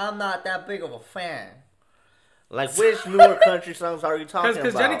songs, I'm not that big of a fan. Like which newer country songs are you talking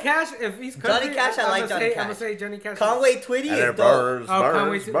Because about? Johnny Cash, if he's country, Johnny Cash, I like Johnny I'm Cash. gonna say Johnny Cash. Conway Twitty And is it dope. burns, Oh,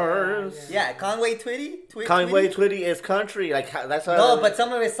 Conway burns, Twitty. burns. Yeah. Yeah, Conway Twitty. Conway Twitty is country. Like that's how. No, but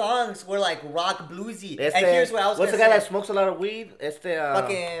some of his songs were like rock bluesy. It's And the- here's what I was what's the gonna guy say. that smokes a lot of weed? It's the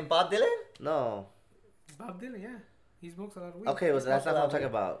Fucking Bob Dylan. no. Bob Dylan, yeah, he smokes a lot of weed. Okay, well that's not what I'm a lot of talking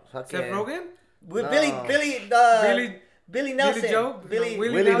about. Fucking Seth Rogen, With No. Billy Nelson. Joe? Billy No,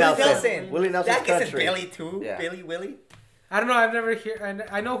 Willie Nelson. Nelson. Willie Nelson's That gets country. Billy too. Yeah. Willie. I don't know. I've never heard.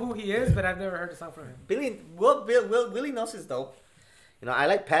 I know who he is, but I've never heard a song from him. Willie Nelson's dope. You know, I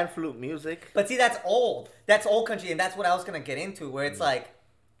like pan flute music. But see, that's old. That's old country, and that's what I was gonna get into. Where it's like,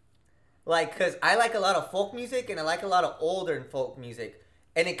 cause I like a lot of folk music, and I like a lot of older folk music,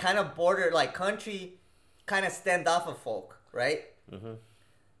 and it kind of border like country, kind of stand off of folk, right? Mm-hmm.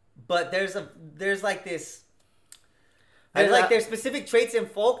 But there's like this. There's specific traits in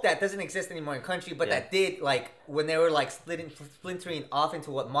folk that doesn't exist anymore in country, but that did like when they were like splintering off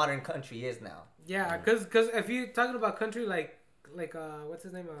into what modern country is now. Yeah, cause if you're talking about country, like what's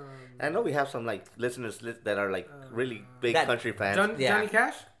his name? I know we have some like listeners that are like really big country fans. Johnny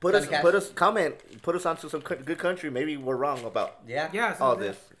Cash. Put us onto some good country. Maybe we're wrong about all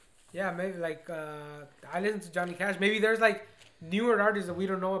this. Yeah, maybe like I listen to Johnny Cash. Maybe there's like newer artists that we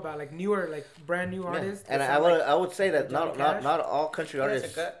don't know about, like newer, like brand new artists. And I would say that not all country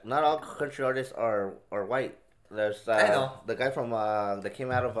artists are white. There's the guy from that came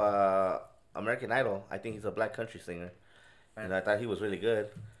out of American Idol. I think he's a black country singer, and I thought he was really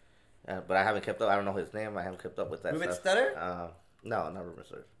good. But I haven't kept up. I don't know his name. I haven't kept up with that Ruben stuff. Stutter? No, not Ruben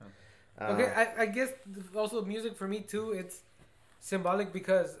Stutter. Okay, I guess also music for me too. It's symbolic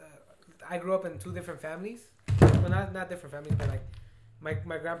because I grew up in two different families. Well, not different families, but like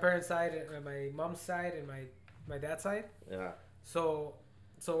my grandparents' side, my mom's side, and my dad's side. Yeah. So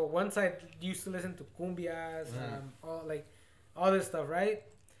one side used to listen to cumbias, all this stuff, right?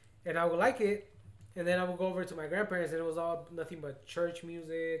 And I would like it, and then I would go over to my grandparents, and it was all nothing but church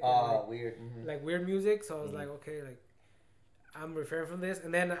music. Oh, weird. Mm-hmm. Like weird music. So I was like, okay, like I'm referring from this,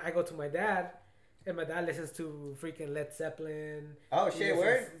 and then I go to my dad. And my dad listens to freaking Led Zeppelin. Oh shit!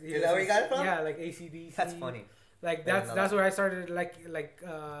 Word? Is that where you got it from? Yeah, like AC/DC. That's funny. Like that's where I started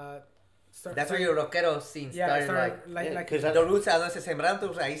that's where your rockero scene started. Because the roots are donde se sembraron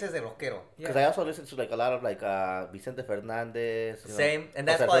tus raíces de rockero. Because I also listen to like a lot of like Vicente Fernandez. Same, and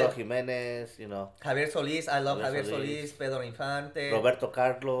that's why. José Jiménez, you know. Javier Solís, I love Javier Solís. Pedro Infante. Roberto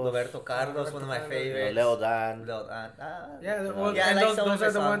Carlos, one of my favorites. Leo Dan. Those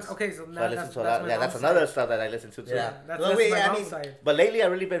are the ones. Okay, so now that's another stuff that I listen to too. Yeah, that's my mom's side. But lately,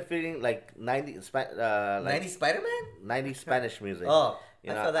 I've really been feeling like 90s Spider-Man? 90s Spanish music. Oh. You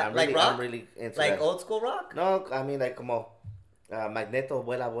know, I feel that. Like rock? I'm really into like that. Old school rock? No, I mean like como Magneto,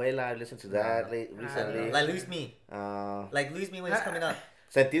 Vuela Vuela. I listened to that recently. Like Lose Me. Like Lose Me when it's coming up.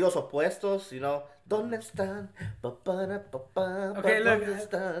 Sentidos Opuestos, you know. ¿Dónde están? Okay, look.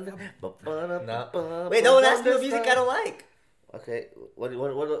 No. Wait, no, that's the music I don't like. Okay, what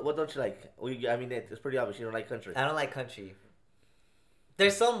don't you like? I mean, it's pretty obvious you don't like country. I don't like country.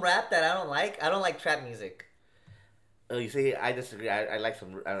 There's some rap that I don't like. I don't like trap music. Oh, you see, I disagree. I like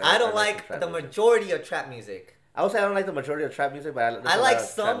some. I don't like the majority of trap music. I would say I don't like the majority of trap music, but I like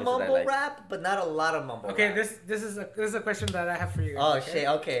some mumble rap, but not a lot of mumble rap. Okay, this is a question that I have for you. Oh shit!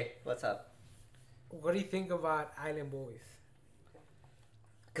 Okay, what's up? What do you think about Island Boys?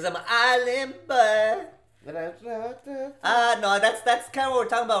 Cause I'm an island boy. No, that's kind of what we're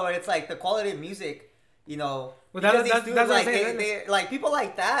talking about. Where it's like the quality of music, you know. Well, that's like they like people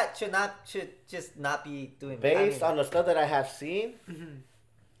like that should just not be doing. Based on the stuff that I have seen,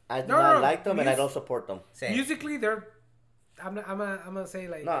 I do not like them and I don't support them. Same. Musically, they're. I'm gonna say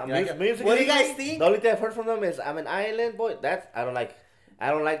like. No, musically. What do you guys think? The only thing I've heard from them is I'm an island boy. I don't like.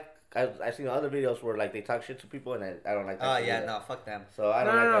 I've seen other videos where like they talk shit to people and I don't like that. Oh yeah, no, fuck them. So I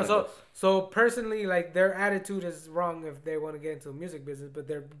don't like that. So personally, like their attitude is wrong if they want to get into the music business, but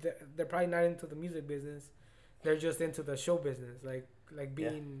they're probably not into the music business. They're just into the show business, like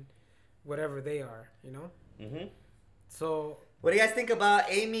being whatever they are, you know. Mhm. So what do you guys think about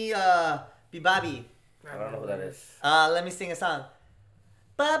Amy Bibabi? I don't know who that is. Let me sing a song.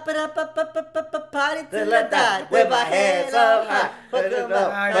 Party till I die with my hands up high.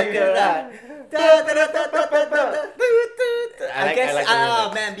 I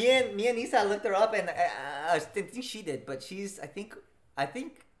guess, man, me and Nisa looked her up and I think she did, but I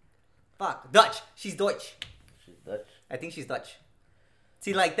think, Dutch. She's Deutsch. She's Dutch. I think she's Dutch.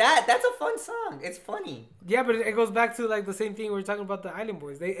 See, like that's a fun song. It's funny. Yeah, but it goes back to like the same thing we were talking about the Island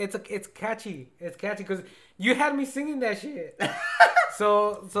Boys. It's catchy. It's catchy because you had me singing that shit.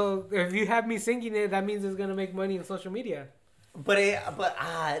 So if you have me singing it, that means it's gonna make money in social media. But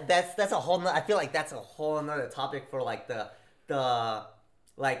that's a whole. I feel like that's a whole another topic for like the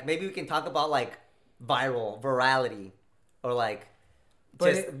like maybe we can talk about like virality, or like.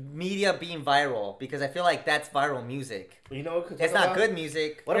 Just media being viral, because I feel like that's viral music. You know, it's not good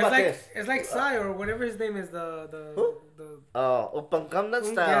music. What about this? It's like Psy or whatever his name is. Gangnam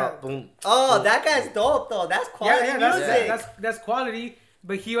Style. Yeah. Oh, that guy's dope though. That's quality music. That's quality.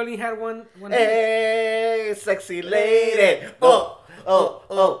 But he only had one. Hey, sexy lady. Oh,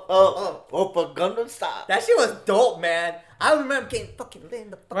 Gangnam Style. That shit was dope, man. I remember getting fucking lit in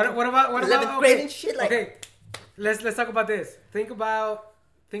the fucking What about 11th grade and shit. Like, okay, let's talk about this. Think about,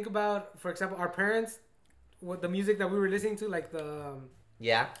 for example, our parents, what the music that we were listening to, like the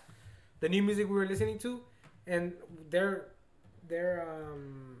new music we were listening to, and their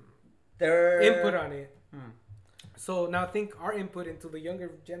input on it. So now think our input into the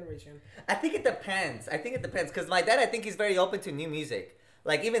younger generation. I think it depends. Because my dad, I think he's very open to new music.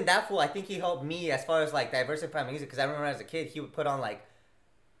 Like, even that fool, I think he helped me as far as, like, diversifying music. Because I remember as a kid, he would put on, like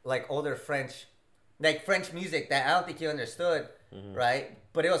older French music that I don't think he understood, right?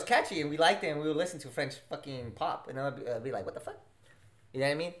 But it was catchy, and we liked it, and we would listen to French fucking pop. And I'd be like, what the fuck? You know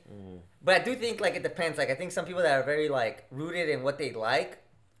what I mean? But I do think, like, it depends. Like, I think some people that are very, like, rooted in what they like,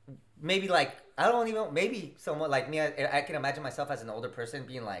 maybe, like, I don't even, maybe someone like me, I can imagine myself as an older person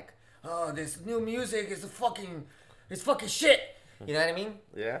being like, oh, this new music is it's fucking shit. You know what I mean?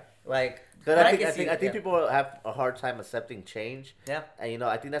 Yeah. Like, I think people have a hard time accepting change. Yeah. And, you know,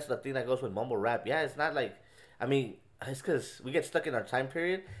 I think that's the thing that goes with mumble rap. Yeah, it's not like, I mean, it's because we get stuck in our time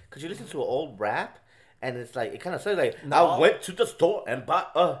period. Because you listen to an old rap, and it's like, it kind of says, like, I went to the store and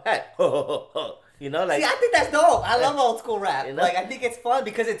bought a hat. You know, like. See, I think that's dope. I love old school rap. You know? Like, I think it's fun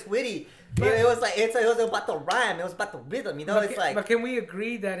because it's witty. It was like, it was about the rhyme. It was about the rhythm. You know, But can we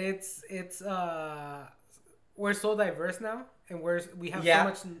agree that it's we're so diverse now, and we have so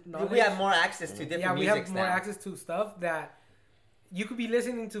much knowledge. We have more access to different music. Yeah, we have more access to stuff that you could be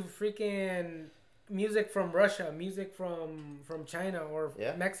listening to freaking music from Russia, music from China or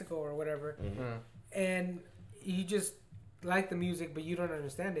Mexico or whatever, and you just like the music, but you don't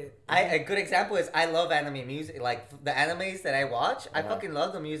understand it. A good example is I love anime music. Like, the animes that I watch, I fucking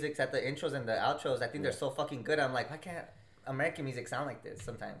love the music at the intros and the outros. I think they're so fucking good. I'm like, why can't American music sound like this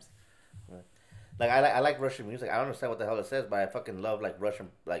sometimes? Like, I like Russian music. I don't understand what the hell it says, but I fucking love, like, Russian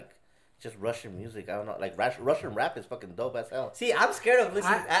music. I don't know. Like, Russian rap is fucking dope as hell. See, I'm scared of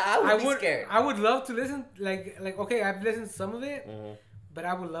listening. I would be scared. I would love to listen. Like okay, I've listened to some of it, but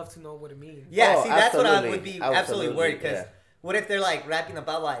I would love to know what it means. Yeah, see, that's what I would be absolutely worried. Because what if they're, like, rapping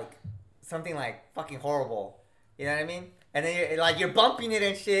about, like, something, like, fucking horrible? You know what I mean? And then you're bumping it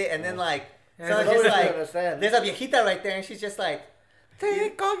and shit, and then, like, someone's just like, there's a viejita right there, and she's just like,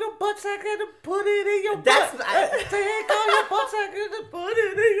 take all your butt sack and put it in your butt. Take all your butt sack and put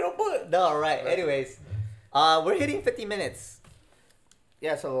it in your butt. No, right. Anyways, we're hitting 50 minutes.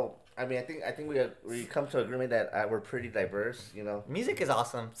 Yeah, so I mean, I think we come to agreement that we're pretty diverse. You know, music is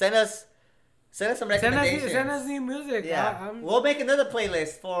awesome. Send us some recommendations. Send us new music. Yeah, we'll make another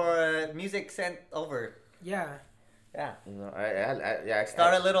playlist for music sent over. Yeah. Yeah. You know, I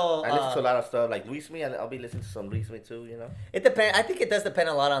start a little. I listen to a lot of stuff like Luismi. I'll be listening to some Luismi too. You know. It depends. I think it does depend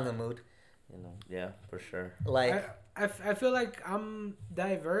a lot on the mood. You know. Yeah, for sure. Like. I feel like I'm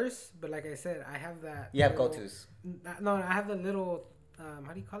diverse, but like I said, I have that. You have go-tos. No, I have the little.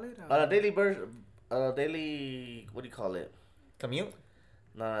 How do you call it? On a daily what do you call it? Commute.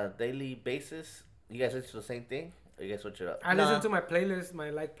 No, on a daily basis. You guys listen to the same thing? Or you guys switch it up? I listen to my playlist,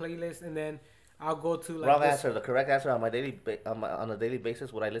 my playlist, and then I'll go to like. Wrong answer. The correct answer on a daily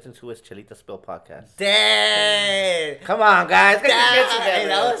basis, what I listen to is Chelita Spill podcast. Dang! Come on, guys. Hey,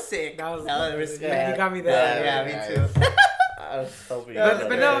 that was sick. That was respect. You got me there. Yeah, me too. I was hoping. But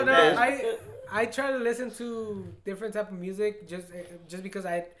no. I try to listen to different type of music just because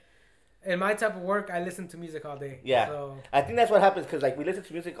in my type of work I listen to music all day. Yeah, so. I think that's what happens because like we listen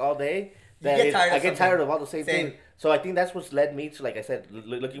to music all day. I get tired of all the same thing. So I think that's what's led me to, like I said,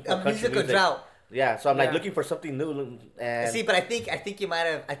 looking for a musical drought. Yeah, so I'm like looking for something new. And see, but I think you might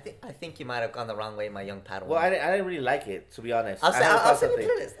have gone the wrong way, my young Padawan. Well, I didn't really like it, to be honest. I'll send you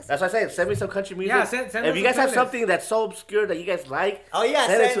playlist. That's why I said send me some country music. Yeah, send if you guys have something that's so obscure that you guys like,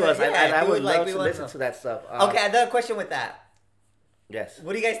 send it to us. I would love to listen to that stuff. Okay, another question with that. Yes.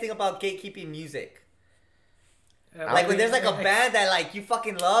 What do you guys think about gatekeeping music? Like when there's like a band that like you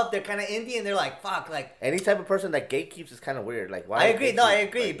fucking love, they're kind of indie and they're like fuck, like any type of person that gatekeeps is kind of weird. Like why? I agree,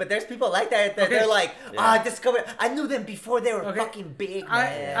 like, but there's people like that they're like, I discovered, I knew them before they were fucking big.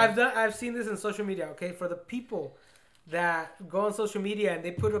 Man. I've seen this in social media. Okay, for the people that go on social media and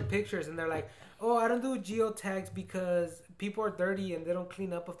they put up pictures and they're like, oh, I don't do geotags because people are dirty and they don't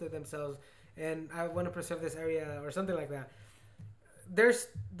clean up after themselves, and I want to preserve this area or something like that. They're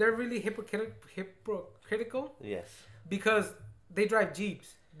really hypocritical. Yes. Because they drive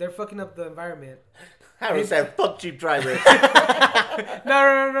Jeeps. They're fucking up the environment. I would say fuck Jeep drivers.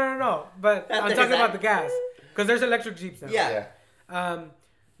 No. But I'm talking about the gas. Because there's electric Jeeps now. Yeah.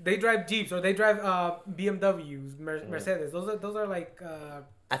 They drive Jeeps or they drive BMWs, Mercedes. Those are like.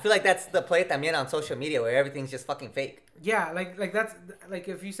 I feel like that's the play también on social media where everything's just fucking fake. Yeah, like that's like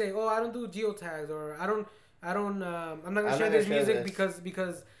if you say, oh, I don't do geotags or I don't I don't. I'm not gonna I'm share not this gonna share music this.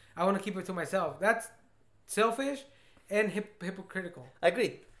 because I want to keep it to myself. That's selfish and hypocritical.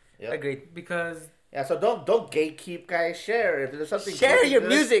 Agreed. Yep. Agreed. Because Yeah, so don't gatekeep, guys. Share if there's something. Share something your good,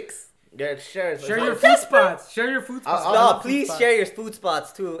 musics. Yeah, share. share your food spots. Share your food spots. I No, love food please spots. share your food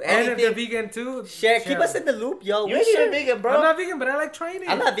spots too. And if they're Anything. vegan too, Share. Keep us in the loop, yo. You We ain't share. even vegan, bro. I'm not vegan, but I like trying it.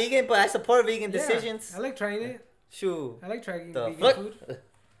 I'm not vegan, but I support vegan Yeah, decisions. I like trying it. Shoo. I like trying The vegan fuck? food.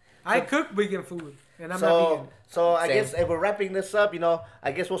 I cook vegan food, and I'm not So, vegan. so I Same. guess if we're wrapping this up,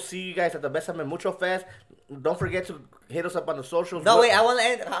 I guess we'll see you guys at the Besame Mucho Fest. Don't forget to hit us up on the socials. No, wait. I want to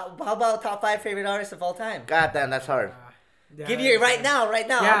end. How about top 5 favorite artists of all time? God damn, that's hard. Yeah, Give you it right now,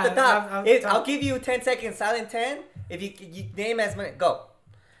 Yeah, off the top. I'll I'll give you 10 seconds, silent 10. If you name as many, go.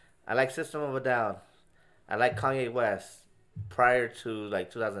 I like System of a Down. I like Kanye West. Prior to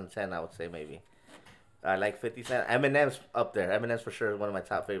like 2010, I would say maybe. I like 50 Cent. Eminem's up there. Eminem's for sure one of my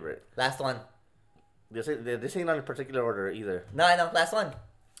top favorite. Last one. This ain't on a particular order either. No, I know. Last one.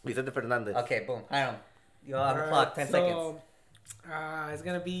 Vicente Fernandez. Okay, boom. Hiram. You're on the Alright, clock. 10 seconds. It's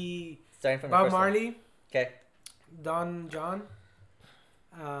gonna be Starting from the Bob first one. Marley, Okay. Don John,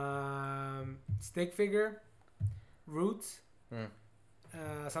 Stick Figure, Roots,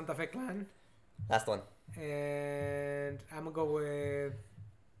 Santa Fe Clan, Last one. and I'm gonna go with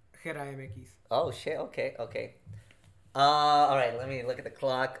Jera MX. Oh shit. Okay. All right. Let me look at the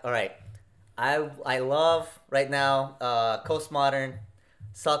clock. All right. I love right now Coast Modern,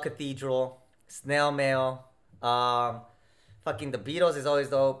 Salt Cathedral, Snail Mail, fucking the Beatles is always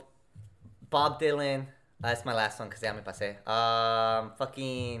dope. Bob Dylan. That's my last one because ya me pasé.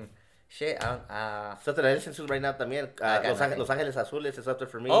 Fucking shit. I don't. Something I listen to right now también. I got nothing. Los Ángeles Azules is up there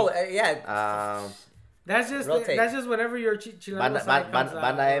for me. Oh yeah. That's just Rotate. whenever your Chileno Banda, side comes out,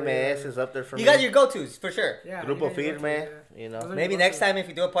 Banda or MS your- is up there for You me. got your go-tos for sure. Yeah, Grupo you got your Firme, go-to, Those are Maybe your next go-tos. time if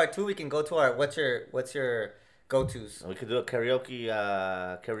you do a part 2, we can go to our what's your go-tos. We could do a karaoke.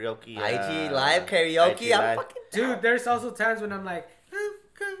 IG live karaoke. IG I'm live. fucking down. Dude, there's also times when I'm like, I'm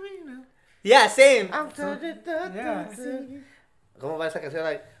coming up. Yeah, same. Yeah. ¿Cómo va esa canción?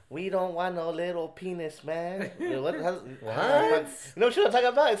 Like, we don't want no little penis, man. What? What? You know what I'm talking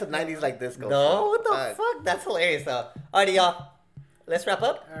about? It's a 90s like disco. No, what the fuck? That's hilarious though. Alrighty, y'all. Let's wrap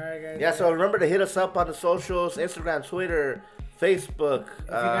up. All right, guys. Yeah, so remember to hit us up on the socials, Instagram, Twitter, Facebook. If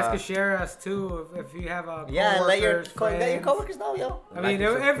you guys could share us too, if you have a Yeah, let your coworkers, friends. coworkers know, yo. I Like mean,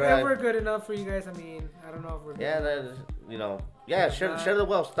 and if subscribe. we're good enough for you guys, I mean, I don't know if we're good. Yeah, share the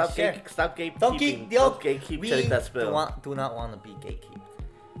wealth. Stop Share. gatekeeping. Don't keep, yo. Don't gatekeep We Chelita Spill. do not want to be gatekeeped.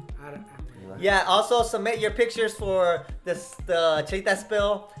 I don't, Yeah, also submit your pictures for the Chelita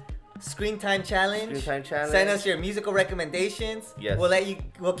Spill Screen Time Challenge. Screen Time Challenge. Send us your musical recommendations. Yes.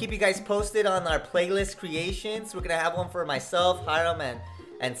 We'll keep you guys posted on our playlist creations. We're gonna have one for myself, Hiram,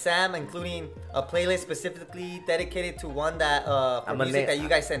 and Sam, including a playlist specifically dedicated to one that for I'm gonna music name- that you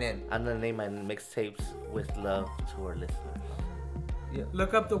guys sent in. I'm gonna name my mixtapes with love to our listeners.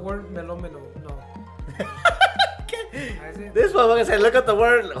 look up the word melomeno. No. Is it? This motherfucker said, look up the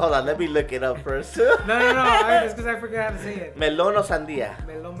word. Hold on, let me look it up first. No. It's because I forgot how to say it. Melono Sandia.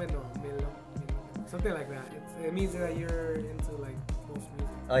 Melomeno. Something like that. It means that you're into like most music.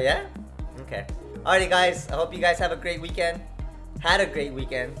 Oh yeah? Okay. Alrighty, guys. I hope you guys have a great weekend. Had a great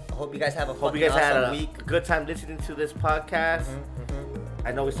weekend. I hope you guys have a Hope fucking you guys had awesome a week. good time listening to this podcast.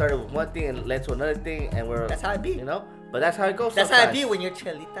 I know we started with one thing and led to another thing, and we're That's how it be. But that's how it goes. That's how it sometimes. be when you're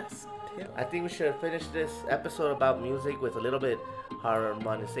Chelitas. I think we should finish this episode about music with a little bit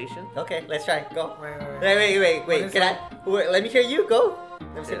harmonization. Okay, let's try. Go. Wait. Wait. is Can it? I? Wait, let me hear you. Go.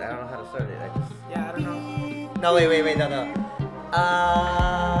 Let me see. I don't know how to start it. Yeah, I don't know. No, wait. No.